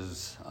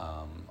processes,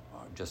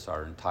 just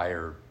our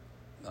entire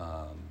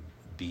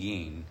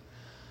being,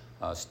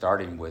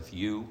 starting with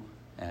you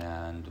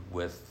and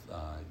with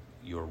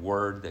your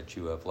word that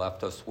you have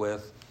left us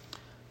with,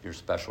 your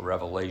special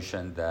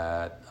revelation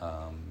that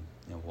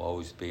we'll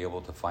always be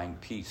able to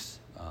find peace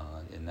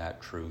in that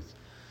truth.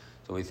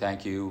 So we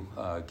thank you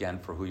again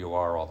for who you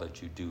are, all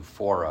that you do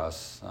for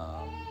us,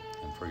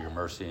 and for your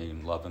mercy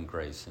and love and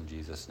grace. In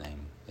Jesus' name,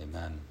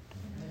 amen.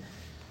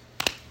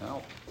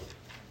 Well,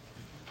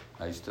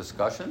 nice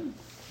discussion.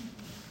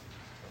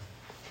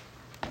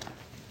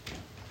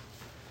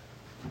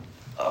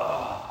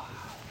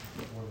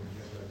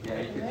 Yeah,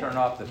 you can turn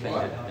off the thing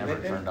that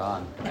never turned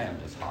on. I am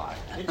just hot.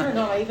 It turned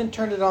on. I even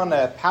turned it on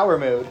power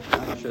mode.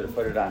 I should have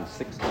put it on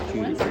 62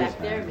 degrees. Back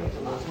there makes a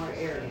lot more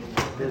air.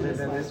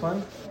 This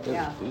one?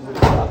 Yeah.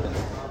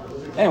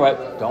 Anyway,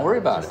 don't worry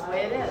about it. That's the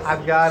way it is.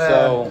 I've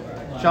got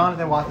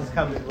Jonathan Watson's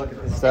coming to look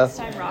at this stuff.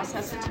 Next time Ross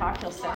has to talk, he'll say,